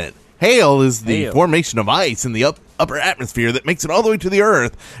about it. Hail is the formation of ice in the upper atmosphere that makes it all the way to the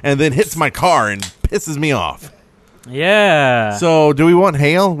earth and then hits my car and pisses me off. Yeah. So, do we want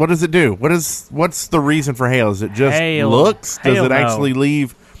hail? What does it do? What's the reason for hail? Is it just looks? Does it actually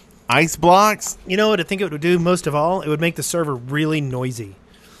leave ice blocks? You know what I think it would do most of all? It would make the server really noisy.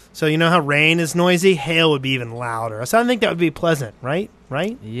 So you know how rain is noisy? Hail would be even louder. So I think that would be pleasant, right?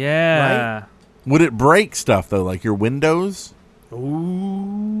 Right? Yeah. Right? Would it break stuff, though, like your windows?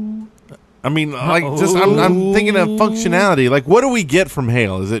 Ooh. I mean, I'm thinking of functionality. Like, what do we get from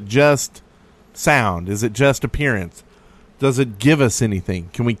hail? Is it just sound? Is it just appearance? Does it give us anything?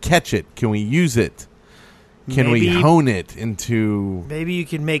 Can we catch it? Can we use it? Can we hone it into... Maybe you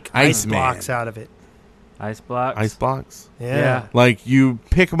can make ice blocks out of it. Ice blocks? Ice blocks? Yeah. Like, you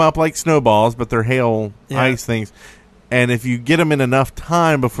pick them up like snowballs, but they're hail ice things. And if you get them in enough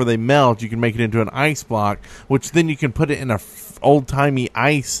time before they melt, you can make it into an ice block, which then you can put it in a old-timey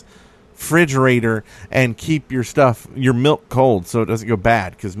ice refrigerator and keep your milk cold so it doesn't go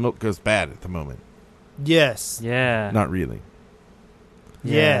bad, because milk goes bad at the moment. Yes. Yeah. Not really.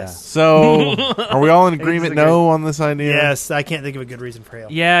 Yes. So, are we all in agreement no on this idea? Yes, I can't think of a good reason for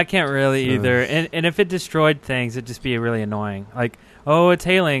hail. Yeah, I can't really either. And if it destroyed things, it'd just be really annoying. Like, oh, it's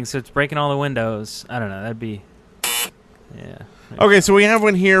hailing, so it's breaking all the windows. I don't know. That'd be... Yeah. Okay, so we have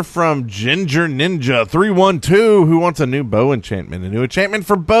one here from Ginger Ninja 312 who wants a new bow enchantment. A new enchantment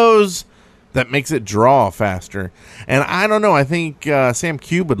for bows that makes it draw faster. And I don't know. I think Sam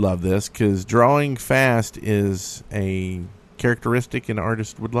Cube would love this, because drawing fast is a characteristic an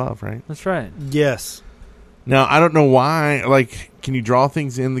artist would love, right? That's right. Yes. Now, I don't know why. Like, can you draw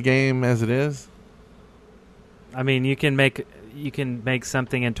things in the game as it is? I mean, you can make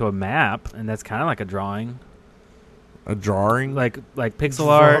something into a map, and that's kind of like a drawing. A drawing? Like pixel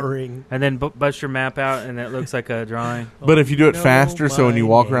art, and then bust your map out, and it looks like a drawing. But if you do it faster, so when you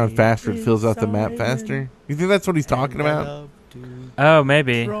walk around faster, it fills out the map faster? You think that's what he's talking about? Oh,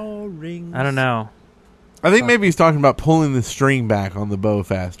 maybe. I don't know. I think maybe he's talking about pulling the string back on the bow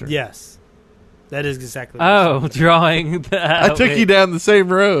faster. Yes. That is exactly what drawing. I took you down the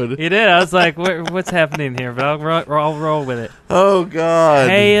same road. You did. I was like, what's happening here? But I'll roll with it. Oh, God.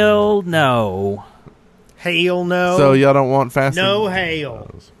 Hail no. Hail no. So y'all don't want faster? No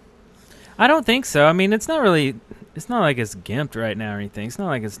hail. I don't think so. I mean, it's not like it's gimped right now or anything. It's not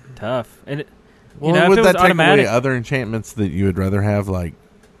like it's tough. And would if it that was take automatic, away other enchantments that you would rather have, like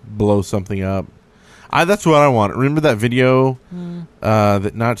blow something up? That's what I want. Remember that video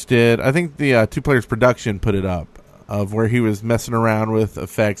that Notch did? I think the Two Players Production put it up, of where he was messing around with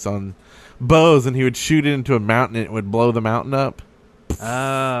effects on bows, and he would shoot it into a mountain and it would blow the mountain up.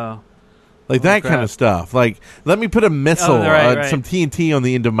 Oh. Like that kind of stuff. Like, let me put a missile, right. some TNT on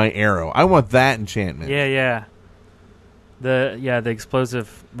the end of my arrow. I want that enchantment. Yeah. The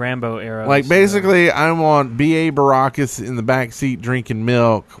explosive Rambo arrows. Like, basically, I want B.A. Baracus in the back seat drinking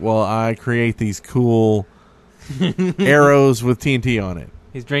milk while I create these cool arrows with TNT on it.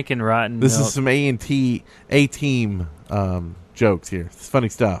 He's drinking rotten This milk. is some A-Team jokes here. It's funny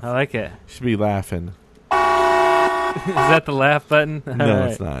stuff. I like it. You should be laughing. Is that the laugh button? No,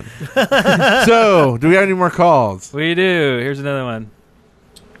 it's not. So, do we have any more calls? We do. Here's another one.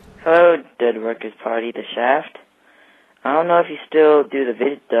 Hello, Dead Workers Party, The Shaft. I don't know if you still do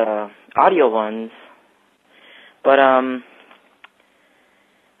the audio ones, but I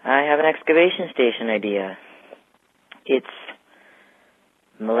have an excavation station idea. It's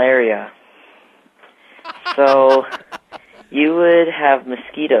malaria. So you would have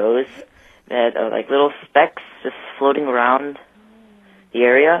mosquitoes that are like little specks just floating around the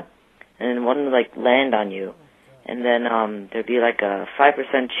area, and one would like land on you, and then there'd be like a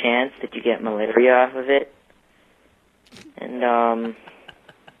 5% chance that you get malaria off of it. And,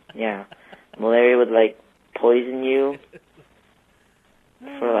 malaria would, like, poison you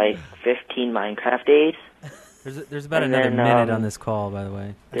for, like, 15 Minecraft days. There's about another minute on this call, by the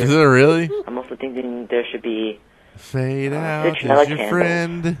way. Is there really? I'm also thinking there should be Fade out citronella is your candles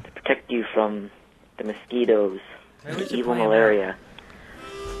friend. to protect you from the mosquitoes, Maybe we the should evil play 'em malaria.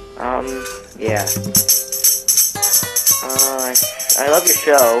 Yeah. I love your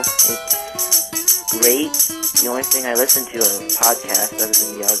show. It's great. The only thing I listen to on a podcast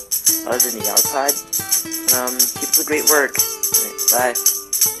other than the Yog Pod. Keep up the great work. Bye.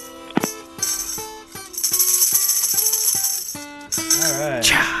 All right.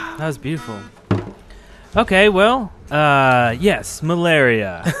 That was beautiful. Okay, well, yes,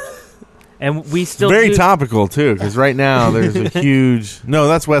 malaria. And we still Very topical, too, because right now there's a huge... No,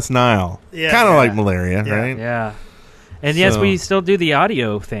 that's West Nile. Yeah. Kind of like malaria, right? Yeah. And yes, we still do the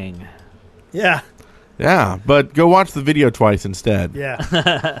audio thing. Yeah. Yeah, but go watch the video twice instead. Yeah.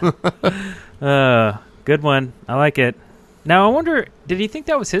 Good one. I like it. Now, I wonder, did he think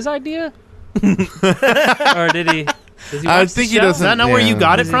that was his idea? Or did he... Does he I watch the think he show? doesn't- Is that not where you yeah.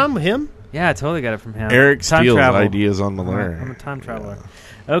 got it Does he- from? Him? Yeah, I totally got it from him. Eric Time steals travel. ideas on malaria. I'm a time traveler.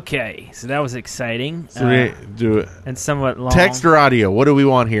 Okay, so that was exciting. So we do it. And somewhat long. Text or audio? What do we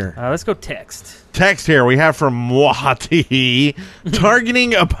want here? Let's go text. Text here we have from Mwati.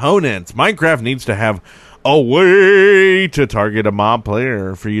 Targeting opponents. Minecraft needs to have a way to target a mob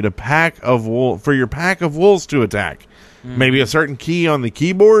player for you to for your pack of wolves to attack. Maybe a certain key on the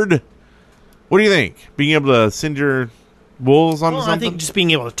keyboard. What do you think? Being able to send your wolves onto Well, something? I think just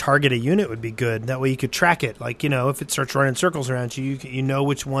being able to target a unit would be good. That way you could track it. Like, if it starts running circles around you, you know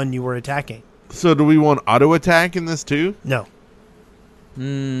which one you were attacking. So do we want auto attack in this too? No.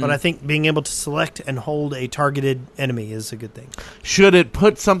 But I think being able to select and hold a targeted enemy is a good thing. Should it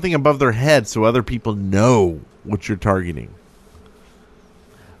put something above their head so other people know what you're targeting?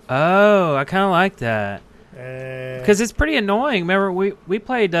 Oh, I kind of like that. Because it's pretty annoying. Remember, we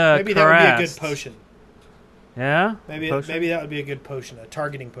played maybe that would be a good potion. Yeah? Maybe that would be a good potion, a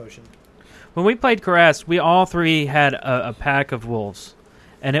targeting potion. When we played Karast, we all three had a pack of wolves.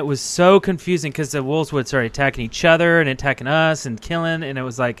 And it was so confusing because the wolves would start attacking each other and attacking us and killing. And it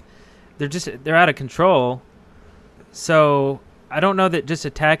was like, they're out of control. So I don't know that just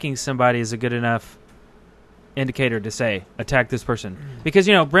attacking somebody is a good enough indicator to say, attack this person. Because,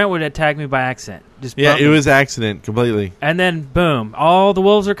 Brent would attack me by accident. It was accident completely. And then, boom, all the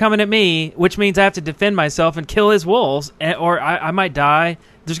wolves are coming at me, which means I have to defend myself and kill his wolves, or I might die.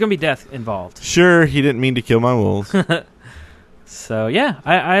 There's going to be death involved. Sure, he didn't mean to kill my wolves. So, yeah,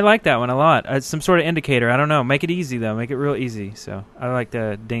 I like that one a lot. It's some sort of indicator. I don't know. Make it easy, though. Make it real easy. So I like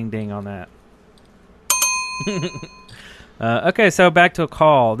the ding-ding on that. Okay, so back to a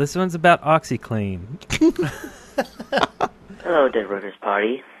call. This one's about OxyClean. Hello, Dead Workers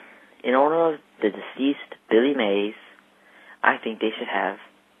Party. In honor of the deceased Billy Mays, I think they should have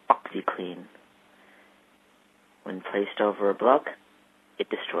OxyClean. When placed over a block, it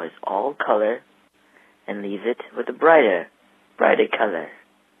destroys all color and leaves it with a brighter color.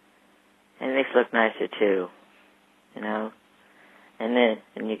 And it makes it look nicer too, And then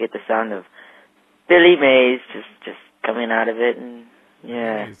you get the sound of Billy Mays just coming out of it, and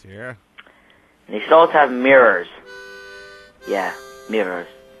yeah. Yeah. And they should also have mirrors. Yeah, mirrors.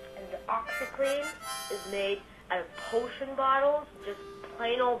 And the OxyClean is made out of potion bottles, just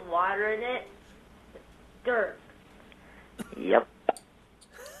plain old water in it, with dirt. Yep.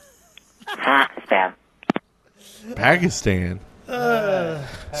 Spam. Pakistan.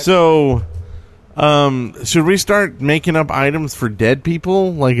 So, should we start making up items for dead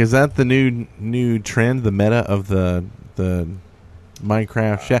people? Like, is that the new trend, the meta of the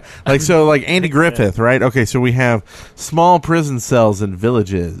Minecraft chat? Like Andy Griffith, right? Okay, so we have small prison cells in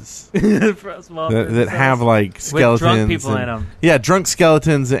villages that have like skeletons, with drunk people in them. Yeah, drunk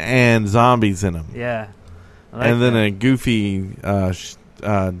skeletons and zombies in them. Yeah, and then a goofy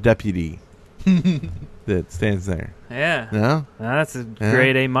deputy that stands there. Yeah. No? That's a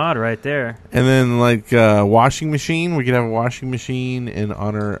grade A mod right there. And then, like, washing machine. We could have a washing machine in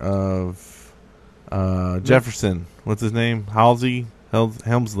honor of Jefferson. What's his name? Helmsley.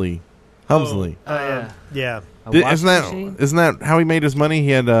 Yeah. Isn't that how he made his money? He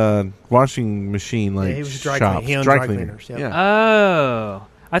had a washing machine, like, he was dry shop. He owned dry cleaners. Yeah. Oh.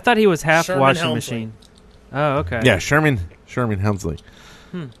 I thought he was half Sherman washing Helmsley. machine. Oh, okay. Yeah, Sherman Helmsley.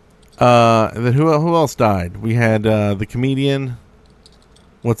 Then who else died? We had the comedian.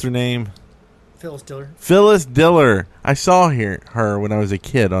 What's her name? Phyllis Diller. Phyllis Diller. I saw her when I was a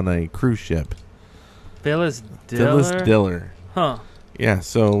kid on a cruise ship. Phyllis Diller? Huh. Yeah,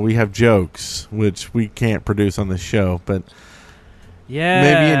 so we have jokes, which we can't produce on this show, but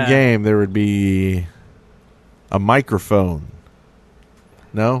maybe in game there would be a microphone.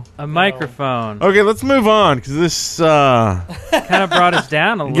 No? A microphone. Okay, let's move on, because this kind of brought us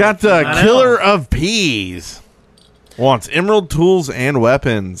down a little. Got the Killer of Peas. Wants emerald tools and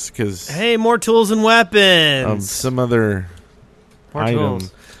weapons, because... Hey, more tools and weapons. Some other item.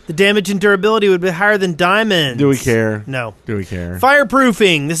 Tools. The damage and durability would be higher than diamonds. Do we care? No. Do we care?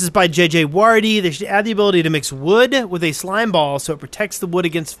 Fireproofing. This is by J.J. Wardy. They should add the ability to mix wood with a slime ball so it protects the wood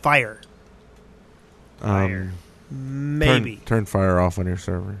against fire. Maybe. Turn fire off on your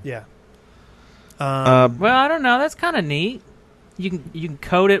server. Yeah. Well, I don't know. That's kind of neat. You can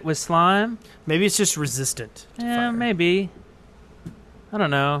coat it with slime. Maybe it's just resistant. Yeah, maybe. I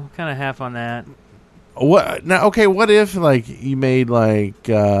don't know. Kind of half on that. What now? Okay, what if like you made like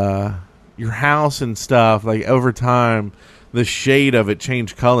your house and stuff, like over time the shade of it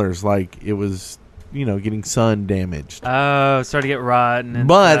changed colors, like it was getting sun damaged. Oh, it started to get rotten.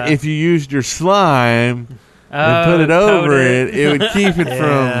 But if you used your slime and put it over it would keep it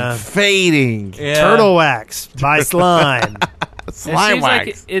from fading. Yeah. Turtle wax by slime. Slime it seems wax.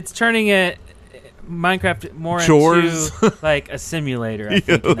 like it's turning it Minecraft more Chores? into like a simulator, I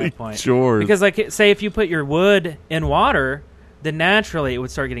think, at that point. Chores. Because like say if you put your wood in water, then naturally it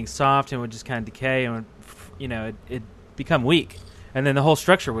would start getting soft and would just kind of decay and would, it'd become weak. And then the whole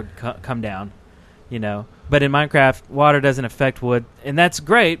structure would come down, But in Minecraft, water doesn't affect wood, and that's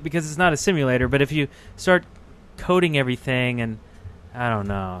great because it's not a simulator. But if you start coating everything, and I don't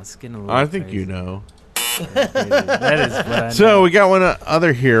know, it's getting a little I think crazy. you know. That is what I know. So we got one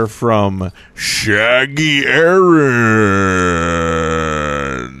other here from Shaggy Aaron,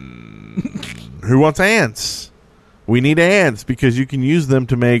 who wants ants. We need ants because you can use them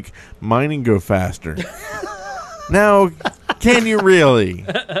to make mining go faster. Now, can you really?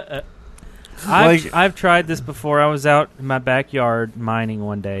 I've tried this before. I was out in my backyard mining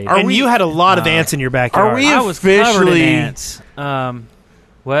one day. And you had a lot of ants in your backyard. Are we I was covered in officially ants.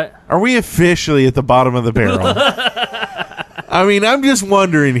 What? Are we officially at the bottom of the barrel? I mean, I'm just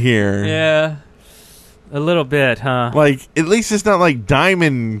wondering here. Yeah. A little bit, huh? Like, at least it's not like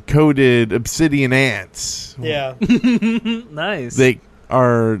diamond-coated obsidian ants. Yeah. Nice. They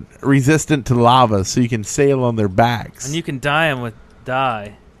are resistant to lava, so you can sail on their backs. And you can dye them with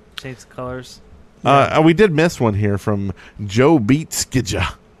dye. Change the colors. We did miss one here from Joe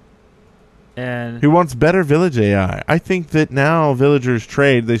Beatskija, And who wants better village AI. I think that now villagers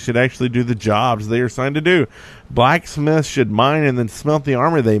trade, they should actually do the jobs they are assigned to do. Blacksmiths should mine and then smelt the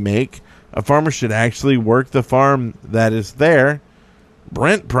armor they make. A farmer should actually work the farm that is there.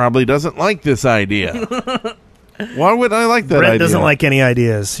 Brent probably doesn't like this idea. Why would I like that idea? Brent doesn't like any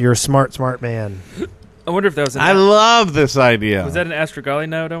ideas. You're a smart man. I wonder if that was I love this idea. Was that an Astrogali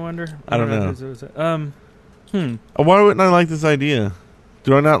note, I wonder? I don't know. Why wouldn't I like this idea?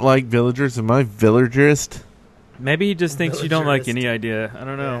 Do I not like villagers? Am I villagerist? Maybe he just thinks you don't like any idea. I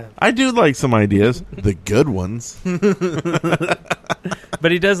don't know. I do like some ideas. The good ones.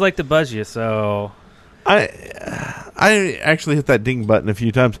 But he does like to buzz you, so... I actually hit that ding button a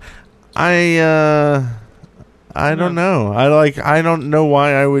few times. I don't know. I don't know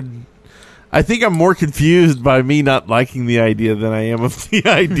why I would... I think I'm more confused by me not liking the idea than I am of the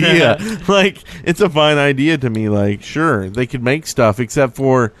idea. Like, it's a fine idea to me. Like, sure, they could make stuff, except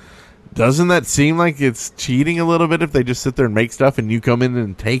for, doesn't that seem like it's cheating a little bit if they just sit there and make stuff and you come in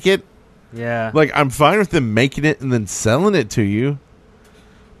and take it? Yeah. Like, I'm fine with them making it and then selling it to you.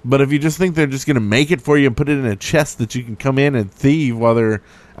 But if you just think they're just going to make it for you and put it in a chest that you can come in and thieve while they're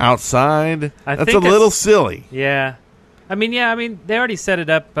outside, that's a little silly. Yeah. I mean, they already set it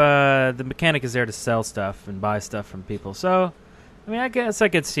up. The mechanic is there to sell stuff and buy stuff from people. So, I mean, I guess I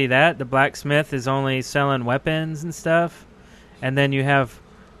could see that. The blacksmith is only selling weapons and stuff. And then you have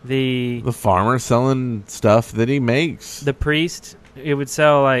the farmer selling stuff that he makes. The priest, it would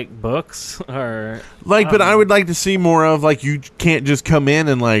sell, like, books or... But I would like to see more of, like, you can't just come in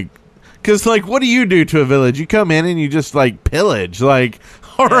and, like... Because, like, what do you do to a village? You come in and you just, like, pillage. Like,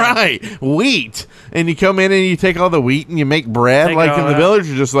 all right, wheat. And you come in and you take all the wheat and you make bread. In the village,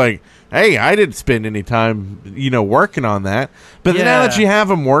 you're just like, hey, I didn't spend any time, working on that. But now that you have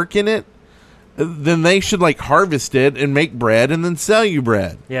them working it, then they should, like, harvest it and make bread and then sell you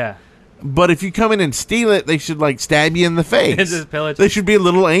bread. Yeah. But if you come in and steal it, they should, like, stab you in the face. Just pillage. They should be a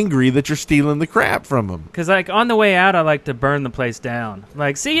little angry that you're stealing the crap from them. Because, like, on the way out, I like to burn the place down.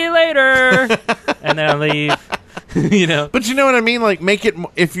 Like, see you later! And then I leave. But you know what I mean? Like, make it...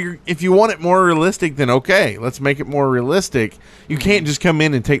 If you want it more realistic, then okay. Let's make it more realistic. You can't just come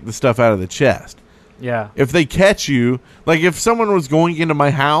in and take the stuff out of the chest. Yeah. If they catch you... Like, if someone was going into my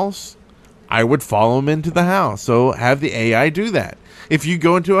house, I would follow them into the house. So have the AI do that. If you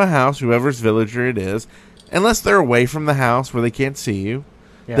go into a house, whoever's villager it is, unless they're away from the house where they can't see you,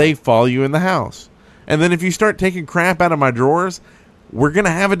 they follow you in the house. And then if you start taking crap out of my drawers, we're going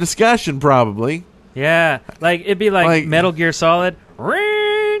to have a discussion probably. Yeah. Like, it'd be like Metal Gear Solid.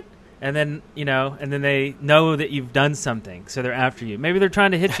 And then, and then they know that you've done something, so they're after you. Maybe they're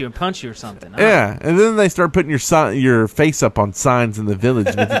trying to hit you and punch you or something. Yeah, and then they start putting your face up on signs in the village.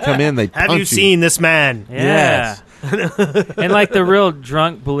 And if you come in, they punch you. Have you seen this man? Yeah. Yes. And like the real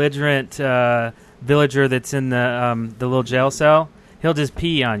drunk, belligerent villager that's in the little jail cell, he'll just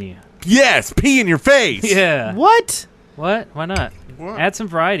pee on you. Yes, pee in your face. Yeah. What? What? Why not? Add some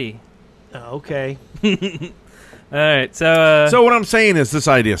variety. Oh, okay. All right, so what I'm saying is this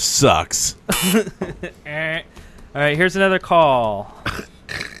idea sucks. All right, here's another call.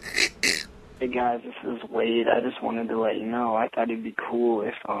 Hey guys, this is Wade. I just wanted to let you know I thought it'd be cool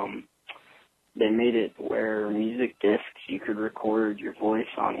if they made it where music discs you could record your voice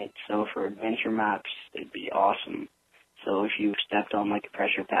on it. So for adventure maps, it'd be awesome. So if you stepped on like a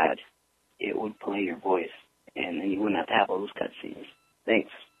pressure pad, it would play your voice, and then you wouldn't have to have all those cutscenes.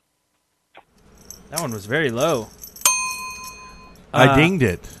 Thanks. That one was very low. I dinged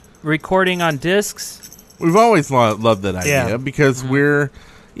it. Recording on discs. We've always loved that idea because we're,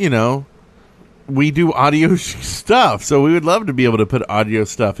 we do audio stuff, so we would love to be able to put audio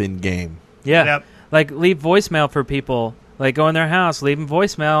stuff in game. Yeah. Yep. Like leave voicemail for people. Like go in their house, leave them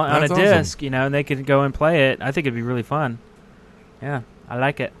voicemail on a disc, and they could go and play it. I think it'd be really fun. Yeah, I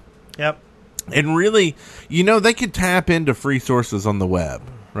like it. Yep. And really, they could tap into free sources on the web,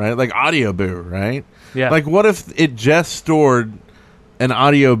 right? Like Audio Boo, right? Yeah. Like what if it just stored an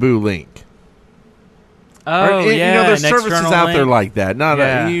Audio Boo link? Oh, You know, there's an services external out there link. like that.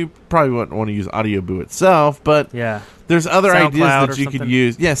 Not you probably wouldn't want to use Audio Boo itself, but there's other SoundCloud ideas that or you could something.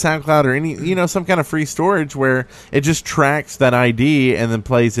 use. Yeah, SoundCloud or any, some kind of free storage where it just tracks that ID and then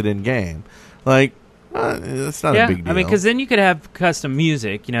plays it in game. Like, it's not a big deal. I mean, because then you could have custom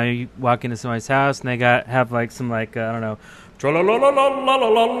music. You know, you walk into somebody's house and they have like some I don't know, or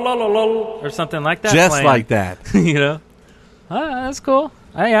something like that. Just playing. like that. You know, that's cool.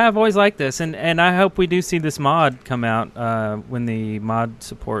 I've always liked this, and I hope we do see this mod come out when the mod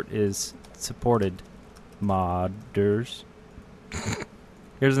support is supported. Modders.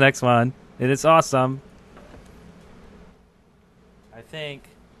 Here's the next one. It is awesome. I think.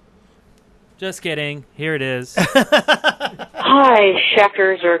 Just kidding. Here it is. Hi,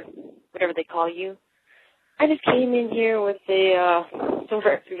 Shafters, or whatever they call you. I just came in here with some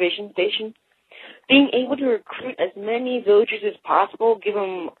for excavation station. Being able to recruit as many villagers as possible, give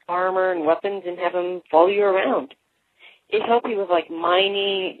them armor and weapons, and have them follow you around. It help you with,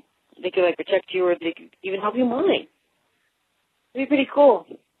 mining. They could, protect you, or they could even help you mine. It'd be pretty cool.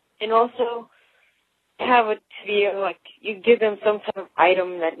 And also, have it to be, you give them some type of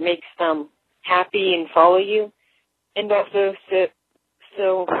item that makes them happy and follow you. And also,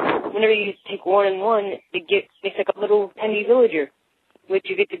 so whenever you take 1-on-1, it makes a little tiny villager, which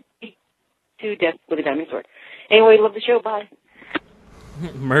you get to beat to death with a diamond sword. Anyway, love the show. Bye.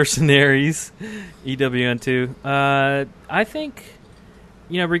 Mercenaries, EWN2. I think,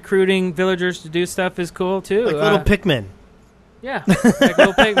 recruiting villagers to do stuff is cool too. Like little Pikmin. Yeah, like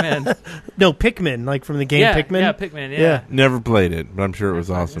little Pikmin. No, Pikmin, like from the game Pikmin. Yeah, Pikmin. Yeah. Never played it, but I'm sure it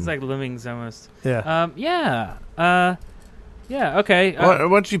was awesome. It's like Lemmings almost. Yeah. Yeah. Okay. Why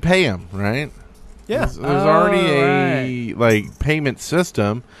don't you pay them, right? Yeah. There's already a payment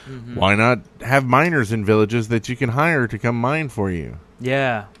system. Mm-hmm. Why not have miners in villages that you can hire to come mine for you?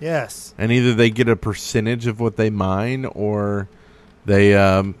 Yeah. Yes. And either they get a percentage of what they mine, or they,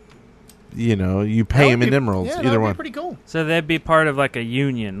 you pay them in emeralds. Yeah, either one. Pretty cool. So they'd be part of a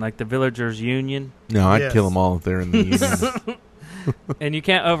union, like the villagers' union. No, I'd kill them all if they're in the union. And you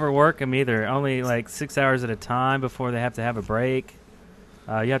can't overwork them either. Only 6 hours at a time before they have to have a break.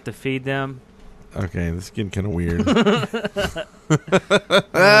 You have to feed them. Okay, this is getting kind of weird.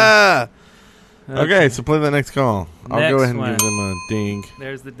 Okay, so play the next call. I'll go ahead and give them a ding.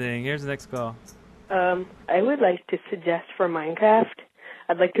 There's the ding. Here's the next call. I would like to suggest for Minecraft,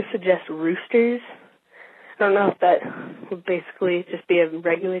 I'd like to suggest roosters. I don't know if that would basically just be a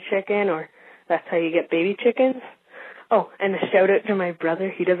regular chicken, or that's how you get baby chickens. Oh, and a shout out to my brother.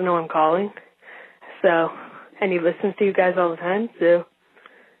 He doesn't know I'm calling. And he listens to you guys all the time, so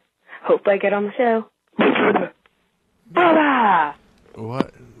hope I get on the show. Brother!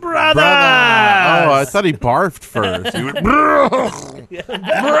 What? Brother! Oh, I thought he barfed first. He went, brother!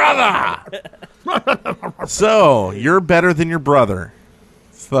 So, you're better than your brother.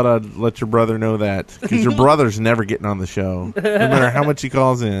 Thought I'd let your brother know that, because your brother's never getting on the show, no matter how much he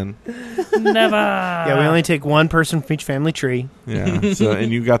calls in. Never. Yeah, we only take one person from each family tree. Yeah. So,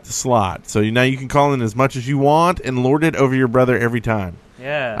 and you got the slot, so now you can call in as much as you want and lord it over your brother every time.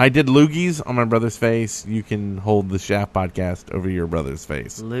 Yeah. I did loogies on my brother's face. You can hold the Shaft podcast over your brother's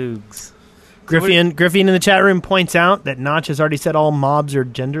face. Loogs. Griffin in the chat room points out that Notch has already said all mobs are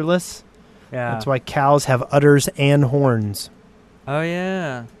genderless. Yeah. That's why cows have udders and horns. Oh,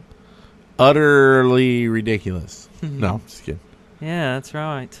 yeah. Utterly ridiculous. No, I'm just kidding. Yeah, that's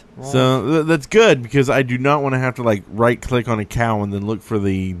right. Well, So that's good, because I do not want to have to right click on a cow and then look for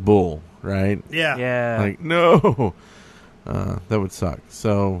the bull, right? Yeah. Yeah. No. That would suck.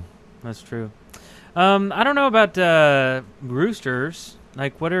 So that's true. I don't know about roosters.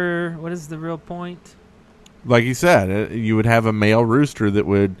 What is the real point? like you said, you would have a male rooster that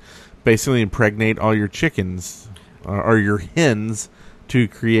would basically impregnate all your chickens or your hens to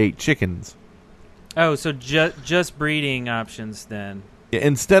create chickens. Oh, so just breeding options then.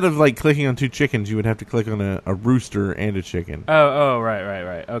 Instead of clicking on two chickens, you would have to click on a rooster and a chicken. Oh,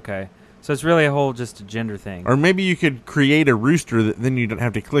 right. Okay. So it's really just a gender thing. Or maybe you could create a rooster that then you don't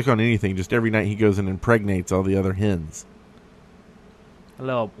have to click on anything. Just every night he goes and impregnates all the other hens. A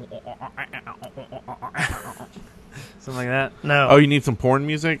little something like that. No. Oh, you need some porn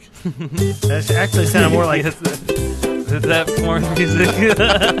music? That actually sounded more like Is that porn music?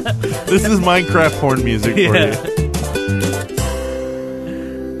 This is Minecraft porn music for you.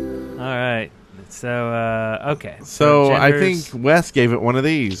 All right. So okay. So I genders. think Wes gave it one of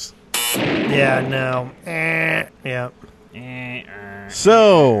these. Yeah, no. Yeah.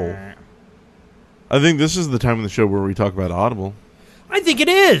 So I think this is the time of the show where we talk about Audible. I think it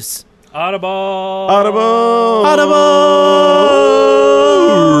is. Audible.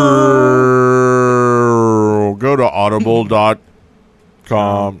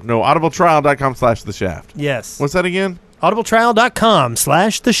 audibletrial.com/theshaft. Yes. What's that again?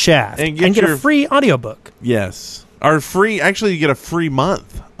 audibletrial.com/theshaft and get your a free audiobook. Yes. Actually, you get a free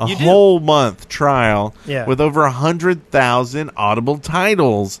month. You do. Whole month trial Yeah. with over 100,000 Audible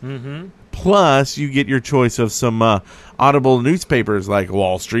titles. Mm-hmm. Plus, you get your choice of some Audible newspapers like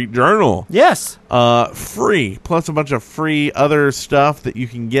Wall Street Journal. Yes. Free. Plus a bunch of free other stuff that you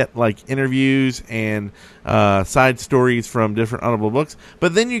can get, like interviews and side stories from different Audible books.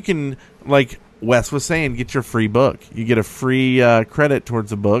 But then you can, like Wes was saying, get your free book. You get a free credit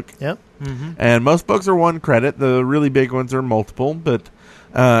towards a book. Yep. Mm-hmm. And most books are 1 credit. The really big ones are multiple. But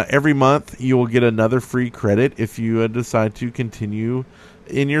every month you will get another free credit if you decide to continue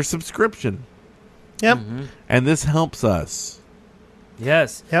in your subscription. Yep. Mm-hmm. And this helps us.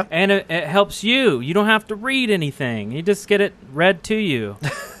 Yes. Yep. And it helps you. You don't have to read anything. You just get it read to you.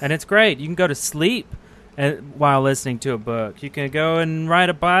 And it's great. You can go to sleep while listening to a book. You can go and ride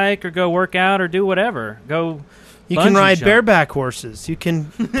a bike or go work out or do whatever. You can ride jump. bareback horses. You can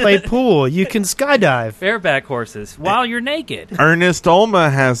play pool. You can skydive. Bareback horses while you're naked. Ernest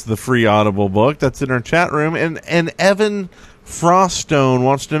Olma has the free Audible book. That's in our chat room. And Evan Froststone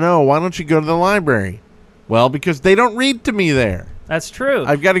wants to know, why don't you go to the library? Well, because they don't read to me there. That's true.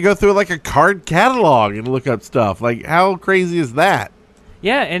 I've got to go through like a card catalog and look up stuff. Like, how crazy is that?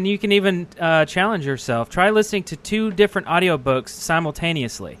 Yeah, and you can even challenge yourself. Try listening to 2 different audiobooks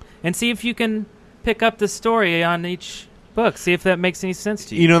simultaneously and see if you can pick up the story on each book. See if that makes any sense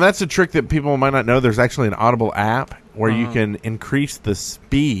to you. You know, that's a trick that people might not know. There's actually an Audible app where you can increase the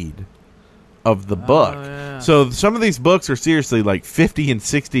speed of the book. Yeah. So some of these books are seriously like 50 and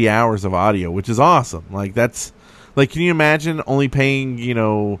 60 hours of audio, which is awesome. Like, that's like, can you imagine only paying,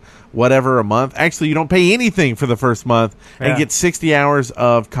 whatever a month? Actually, you don't pay anything for the first month and get 60 hours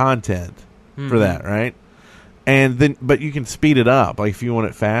of content for that, right? And then, but you can speed it up. Like, if you want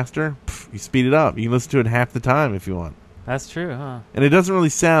it faster, you speed it up. You can listen to it half the time if you want. That's true, huh? And it doesn't really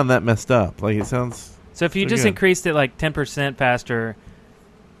sound that messed up. Like, it sounds. So if you just good. increased it like 10% faster,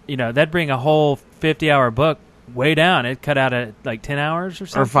 that'd bring a whole 50-hour book way down. It'd cut out at like 10 hours or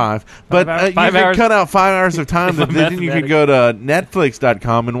something. Or 5. But hours? you could cut out 5 hours of time. If I'm Then you could go to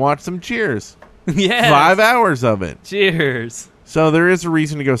Netflix.com and watch some Cheers. Yes. 5 hours of it. Cheers. So there is a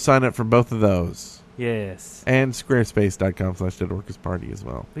reason to go sign up for both of those. Yes. And squarespace.com/deadworkersparty as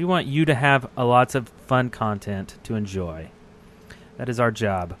well. We want you to have lots of fun content to enjoy. That is our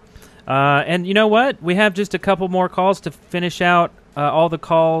job. And you know what? We have just a couple more calls to finish out all the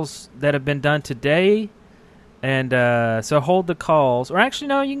calls that have been done today. And so hold the calls. Or actually,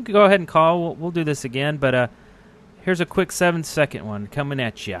 no, you can go ahead and call. We'll do this again. But here's a quick 7-second one coming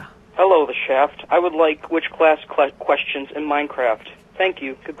at you. Hello, The Shaft. I would like which class questions in Minecraft. Thank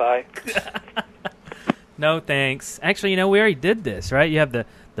you. Goodbye. No, thanks. Actually, we already did this, right? You have the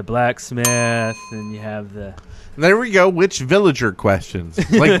blacksmith, and you have the... There we go. Which villager questions?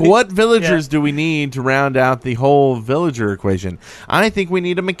 Like, what villagers do we need to round out the whole villager equation? I think we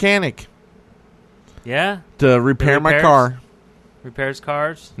need a mechanic. Yeah? To repair my car. Repairs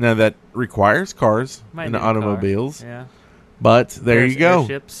cars? Now, that requires cars Might and need a automobiles. car. Yeah. But there you go.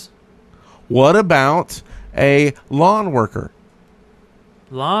 Airships. What about a lawn worker?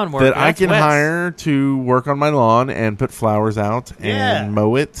 Lawn worker? That I can Wes. hire to work on my lawn and put flowers out and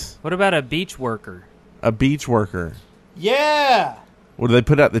mow it. What about a beach worker? A beach worker. Yeah. What, do they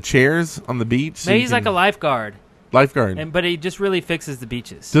put out the chairs on the beach? so Maybe you he's can- like a lifeguard. Lifeguard. But he just really fixes the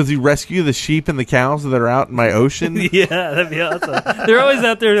beaches. Does he rescue the sheep and the cows that are out in my ocean? Yeah, that'd be awesome. They're always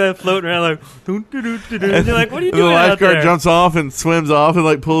out there floating around like, and you're like, what are you the doing out lifeguard there? jumps off and swims off and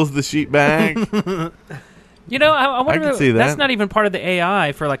like pulls the sheep back. I wonder can see that. that's not even part of the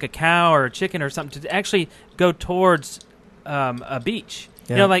AI for like a cow or a chicken or something to actually go towards a beach.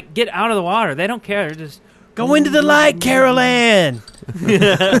 Yeah. Like get out of the water. They don't care. They're just Go into the light, Carol Ann.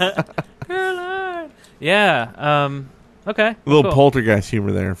 Caroline. Yeah. Okay. A little cool. poltergeist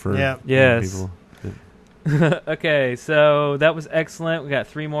humor there for Yes. people. Okay, so that was excellent. We got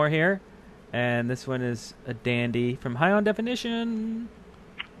 3 more here, and this one is a dandy from High on Definition.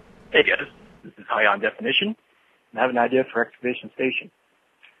 Hey guys, this is High on Definition. I have an idea for Excavation Station.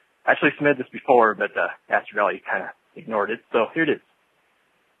 I actually submitted this before, but Astro Valley kind of ignored it, so here it is.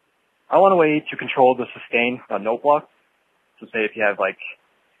 I want a way to control the sustain on note blocks. So say if you have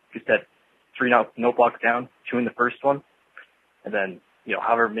you set 3 note blocks down, 2 in the first one, and then,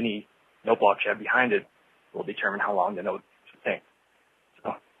 however many note blocks you have behind it will determine how long the note sustains.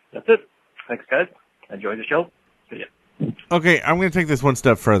 So that's it. Thanks guys. Enjoy the show. See ya. Okay, I'm going to take this one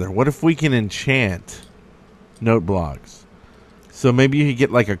step further. What if we can enchant note blocks? So maybe you could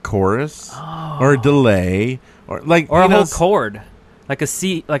get like a chorus or a delay or like or you a know, whole chord, like a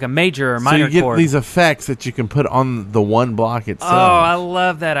C, like a major or minor so you get chord. these effects that you can put on the one block itself. Oh, I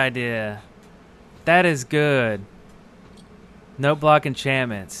love that idea. That is good. Note block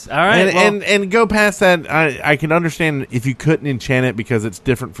enchantments. All right, and go past that. I can understand if you couldn't enchant it because it's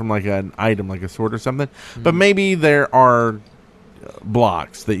different from like an item, like a sword or something. But maybe there are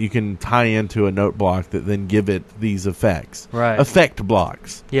blocks that you can tie into a note block that then give it these effects. Right. Effect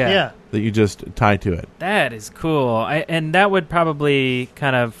blocks. Yeah. That you just tie to it. That is cool. And that would probably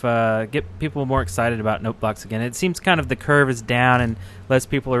kind of get people more excited about note blocks again. It seems kind of the curve is down and less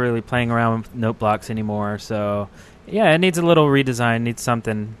people are really playing around with note blocks anymore. So, yeah, it needs a little redesign. Needs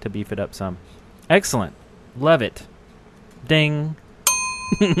something to beef it up some. Excellent. Love it. Ding.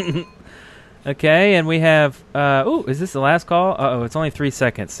 Okay, and we have... is this the last call? Uh-oh, it's only 3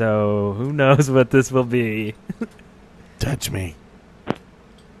 seconds, so who knows what this will be. Touch me.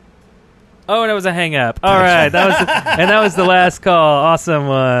 Oh, and it was a hang-up. All right, that was the last call. Awesome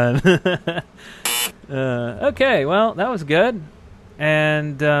one. Okay, well, that was good.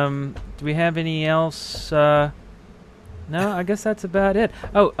 And do we have any else? No, I guess that's about it.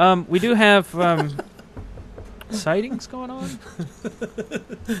 Oh, we do have sightings going on.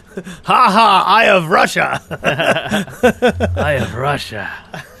 Ha ha! Eye of Russia. Eye of Russia.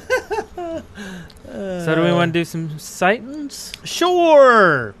 So do we want to do some sightings?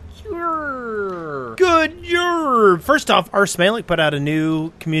 Sure. Good job. First off, Ars Malik put out a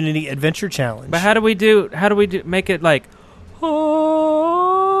new community adventure challenge. But how do we make it like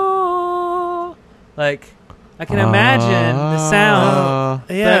like I can imagine the sound,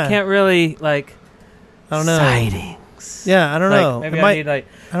 but I can't really like I don't know. Sightings. Yeah, I don't know. Maybe It I need like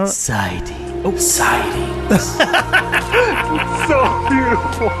I don't sighting. Oh, sightings. It's so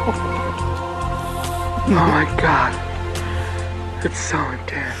beautiful. Oh my god. It's so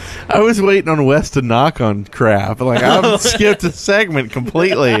intense. I was waiting on Wes to knock on crap. Like I skipped a segment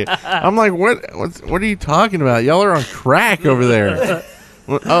completely. I'm like, what are you talking about? Y'all are on crack over there.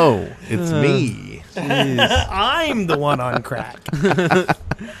 Oh, it's me. I'm the one on crack.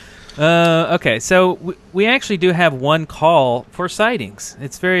 Okay, so we actually do have one call for sightings.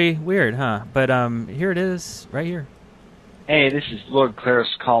 It's very weird, huh? But here it is, right here. Hey, this is Lord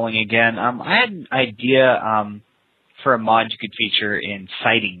Claros calling again. I had an idea for a mod you could feature in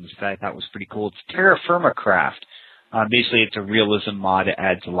sightings that I thought was pretty cool. It's Terra Firma Craft. Basically, it's a realism mod. It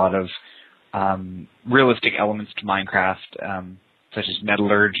adds a lot of realistic elements to Minecraft, such as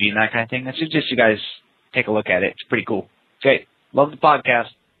metallurgy and that kind of thing. I suggest you guys take a look at it. It's pretty cool. Okay, love the podcast.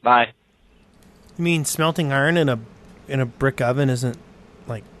 Bye. You mean smelting iron in a brick oven isn't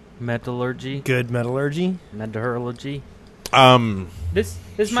like metallurgy? Good metallurgy? Metallurgy. This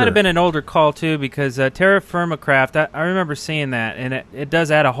Sure. might have been an older call too, because Terra Firma Craft, I remember seeing that, and it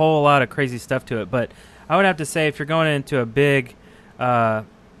does add a whole lot of crazy stuff to it. But I would have to say, if you're going into a big, I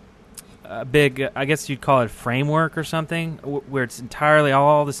guess you'd call it framework or something, where it's entirely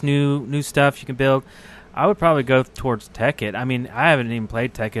all this new stuff you can build, I would probably go towards Tekkit. I mean, I haven't even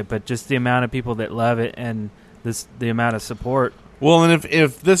played Tekkit, but just the amount of people that love it and the amount of support. Well, and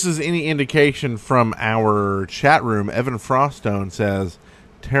if this is any indication from our chat room, Evan Froststone says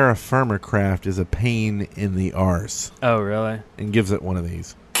Terra Firma Craft is a pain in the arse. Oh, really? And gives it one of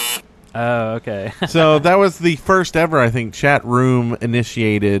these. Oh, okay. So that was the first ever, I think, chat room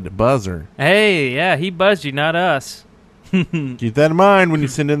initiated buzzer. Hey, yeah, he buzzed you, not us. Keep that in mind when you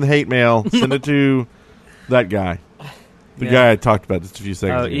send in the hate mail. Send it to that guy. The Yeah. guy I talked about just a few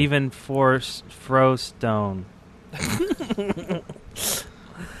seconds ago. Even Froststone.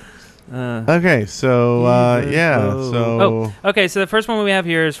 Okay, so okay. So the first one we have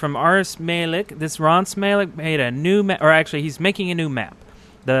here is from Ars Malik. This Ron Malik made a new map, or actually, he's making a new map.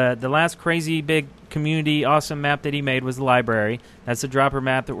 The last crazy big community awesome map that he made was the library. That's the dropper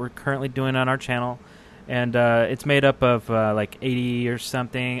map that we're currently doing on our channel, and it's made up of like 80 or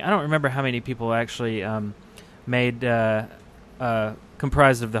something. I don't remember how many people actually made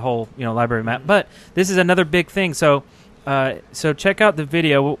comprised of the whole library map. But this is another big thing. So check out the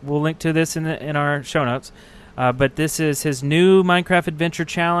video. We'll link to this in our show notes. But this is his new Minecraft Adventure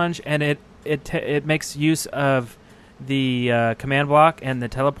Challenge, and it makes use of the command block and the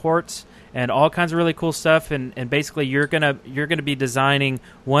teleports and all kinds of really cool stuff. And basically, you're gonna be designing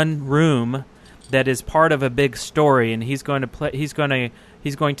one room that is part of a big story, and he's going to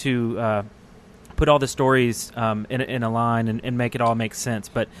put all the stories in a line and make it all make sense.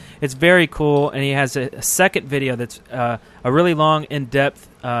 But it's very cool, and he has a second video that's a really long,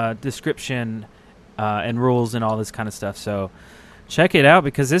 in-depth description and rules and all this kind of stuff. So check it out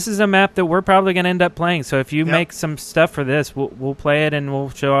because this is a map that we're probably going to end up playing. So if you make some stuff for this, we'll play it and we'll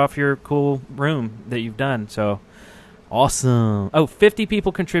show off your cool room that you've done. So awesome. Oh, 50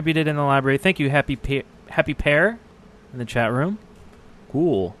 people contributed in the library. Thank you, Happy Pear, in the chat room.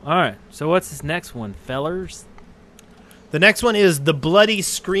 Cool. All right. So what's this next one, fellers? The next one is the Bloody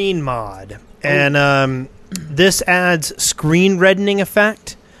Screen mod. And this adds screen reddening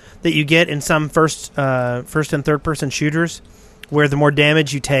effect that you get in some first and third person shooters, where the more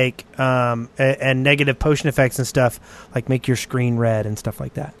damage you take and negative potion effects and stuff like make your screen red and stuff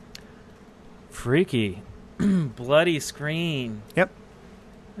like that. Freaky. Bloody screen. Yep.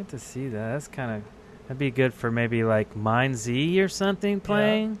 I'd like to see that. That'd be good for maybe like Mine Z or something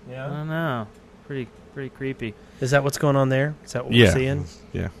playing. Yeah. I don't know. Pretty creepy. Is that what's going on there? Is that what we're seeing?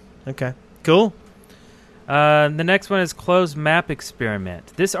 Yeah. Okay. Cool. The next one is Closed Map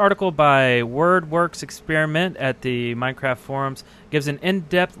Experiment. This article by WordWorks Experiment at the Minecraft forums gives an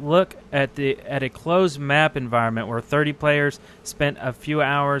in-depth look at a closed map environment where 30 players spent a few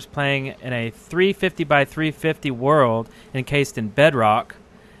hours playing in a 350 by 350 world encased in bedrock,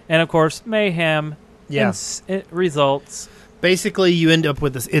 and of course mayhem. Yes, it results. Basically, you end up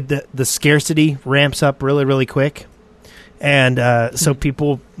with this. The scarcity ramps up really, really quick, and so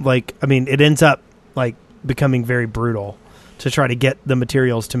people it ends up becoming very brutal to try to get the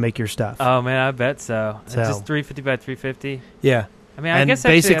materials to make your stuff. Oh man, I bet so. So Just 350 by 350. Yeah. I mean, I guess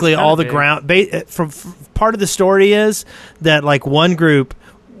actually basically that's all the big. ground. From part of the story is that one group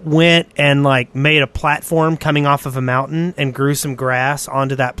went and made a platform coming off of a mountain and grew some grass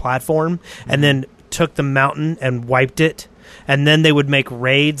onto that platform, and then took the mountain and wiped it. And then they would make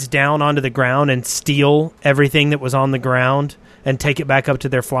raids down onto the ground and steal everything that was on the ground and take it back up to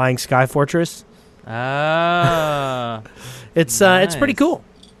their flying sky fortress. Ah, it's pretty cool.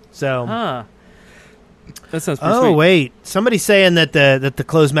 So, that sounds pretty oh sweet. wait, somebody's saying that the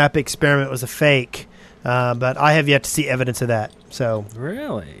closed map experiment was a fake, but I have yet to see evidence of that. So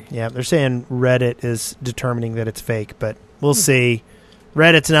really, yeah, they're saying Reddit is determining that it's fake, but we'll see.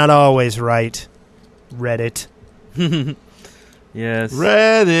 Reddit's not always right. Reddit. Yes.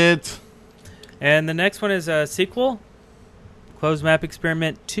 Reddit. And the next one is a sequel. Closed Map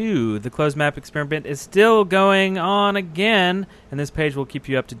Experiment 2. The Closed Map Experiment is still going on again, and this page will keep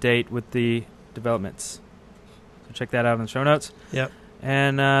you up to date with the developments. So check that out in the show notes. Yep.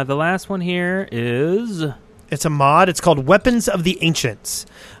 And the last one here is... It's a mod. It's called Weapons of the Ancients.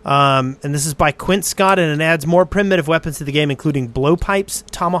 And this is by Quint Scott, and it adds more primitive weapons to the game, including blowpipes,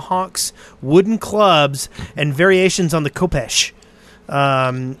 tomahawks, wooden clubs, and variations on the khopesh.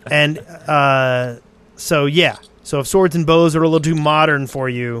 So, yeah. So if swords and bows are a little too modern for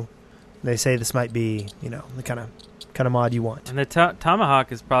you, they say this might be, the kind of mod you want. And the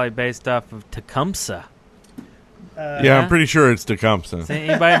tomahawk is probably based off of Tecumseh. Yeah, I'm pretty sure it's Tecumseh. So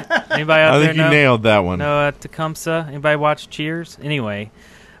anybody out I there think you nailed that one. No, Tecumseh. Anybody watch Cheers? Anyway,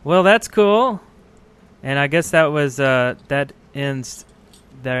 well, that's cool. And I guess that was that ends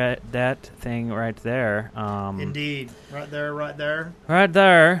that thing right there. Indeed, right there. Right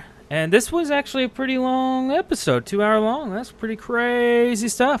there. And this was actually a pretty long episode, 2 hour long. That's pretty crazy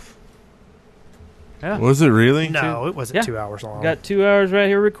stuff. Yeah. Was it really? No, it wasn't 2 hours long. Got 2 hours right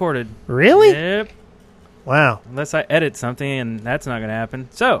here recorded. Really? Yep. Wow. Unless I edit something, and that's not going to happen.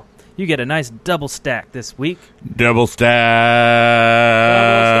 So, you get a nice double stack this week. Double stack.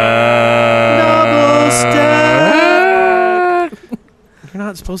 Double stack. You're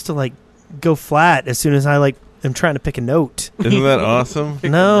not supposed to, go flat as soon as I, am trying to pick a note. Isn't that awesome?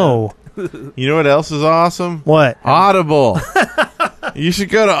 No. You know what else is awesome? What? Audible. You should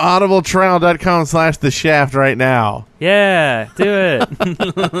go to audibletrial.com/theshaft right now. Yeah, do it.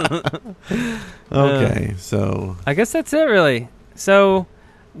 Okay, so I guess that's it, really. So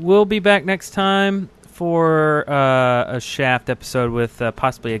we'll be back next time for a Shaft episode with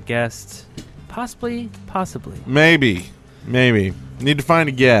possibly a guest. Possibly. maybe. Need to find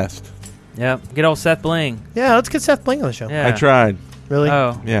a guest. Yep. Get old Seth Bling. Yeah, let's get Seth Bling on the show. Yeah. I tried. Really?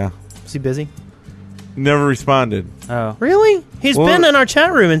 Oh. Yeah. Is he busy? Never responded. Oh. Really? He's been in our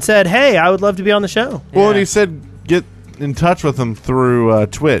chat room and said, hey, I would love to be on the show. Well, and he said get in touch with him through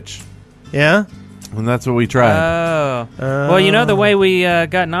Twitch. Yeah? And that's what we tried. Oh. Well, the way we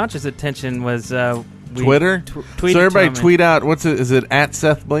got Notch's attention was... Twitter? Tweeted so everybody to him tweet out, is it at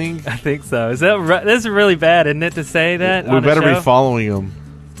Seth Bling? I think so. Is that this is really bad, isn't it, to say that We on better a show? be following him.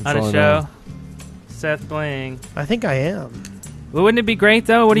 On a show. Seth Bling. I think I am. Well, wouldn't it be great,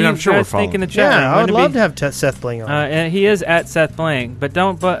 though? What do you I'm sure guys we're think in the chat? Yeah, I would Wouldn't it love be- to have Seth Bling on. And he is at Seth Bling, but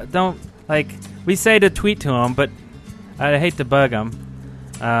don't we say to tweet to him, but I hate to bug him.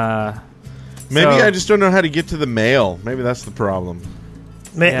 Maybe So- I just don't know how to get to the mail. Maybe that's the problem.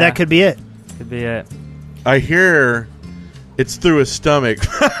 Yeah. That could be it. Could be it. I hear it's through his stomach.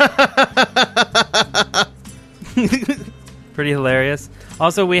 Pretty hilarious.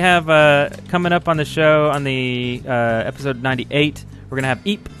 Also, we have coming up on the show on the episode 98, we're going to have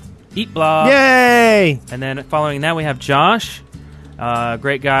Eat Blog. Yay! And then following that, we have Josh.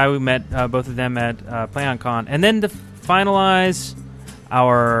 Great guy. We met both of them at PlayOnCon. And then to finalize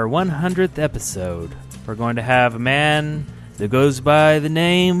our 100th episode, we're going to have a man that goes by the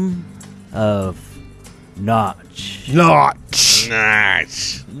name of Notch. Notch.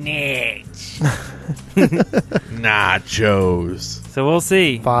 Nachos. So we'll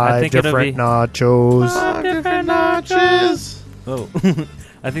see. I Five think it'll different be nachos. Different notches. Oh,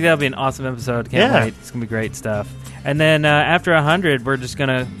 I think that'll be an awesome episode. Can't Yeah. wait. It's gonna be great stuff. And then after 100, we're just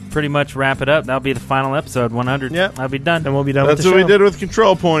gonna pretty much wrap it up. That'll be the final episode. 100. Yep. I'll be done. And we'll be done That's with the what show. we did with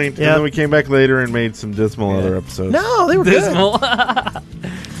Control Point. Yep. And then we came back later and made some dismal other episodes. No, they were Dismal.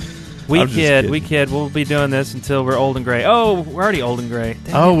 We I'm just kid. kidding. We'll be doing this until we're old and gray. Oh, we're already old and gray.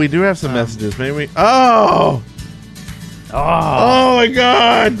 Dang Oh, it. we do have some messages. Maybe we... Oh my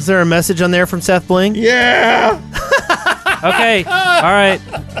God. Is there a message on there from Seth Bling? Yeah. Okay. All right.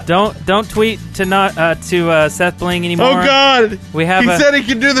 Don't tweet to Seth Bling anymore. Oh God. We have. He a, said he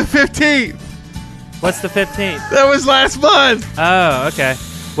could do the 15th. What's the 15th? That was last month. Oh, okay.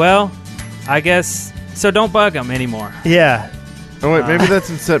 Well, I guess so. Don't bug him anymore. Yeah. Oh wait, maybe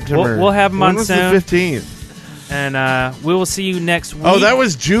that's in September. We'll have him when on was soon. the 15th? And we will see you next week. Oh, that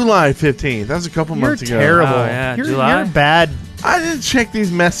was July 15th. That was a couple You're months ago. terrible. Oh, yeah, you're, July? you're bad. I didn't check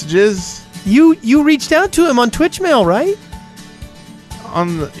these messages You reached out to him on Twitch Mail, right?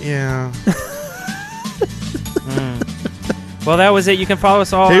 on the Well, that was it. You can follow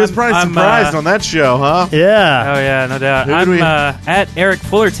us all. He was probably surprised on that show, huh? Yeah. Oh yeah, no doubt. Who did I'm we- at Eric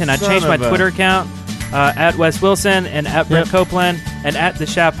Fullerton. I Son changed my of a- Twitter account at Wes Wilson and at Brent Copeland and at the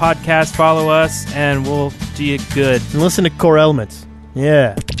Shaft Podcast. Follow us, and we'll do you good. And listen to Core Elements.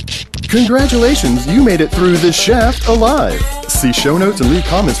 Yeah. Congratulations, you made it through The Shaft alive. See show notes and leave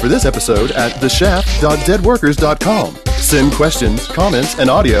comments for this episode at theshaft.deadworkers.com. Send questions, comments, and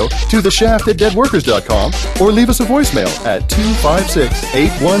audio to theshaft@deadworkers.com or leave us a voicemail at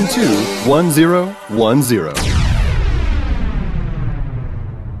 256-812-1010.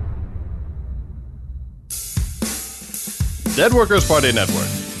 Dead Workers Party Network.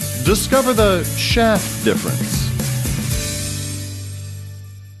 Discover the Shaft difference.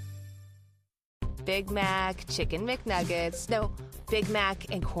 Big Mac, Chicken McNuggets, no, Big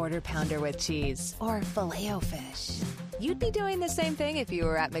Mac and Quarter Pounder with cheese, or Filet-O-Fish. You'd be doing the same thing if you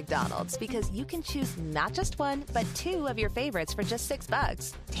were at McDonald's, because you can choose not just one, but two of your favorites for just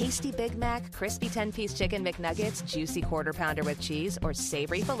 $6. Tasty Big Mac, crispy 10-piece Chicken McNuggets, juicy Quarter Pounder with cheese, or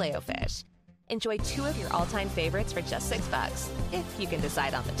savory Filet-O-Fish. Enjoy two of your all-time favorites for just $6, if you can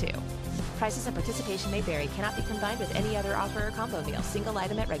decide on the two. Prices and participation may vary, cannot be combined with any other offer or combo meal, single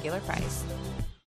item at regular price.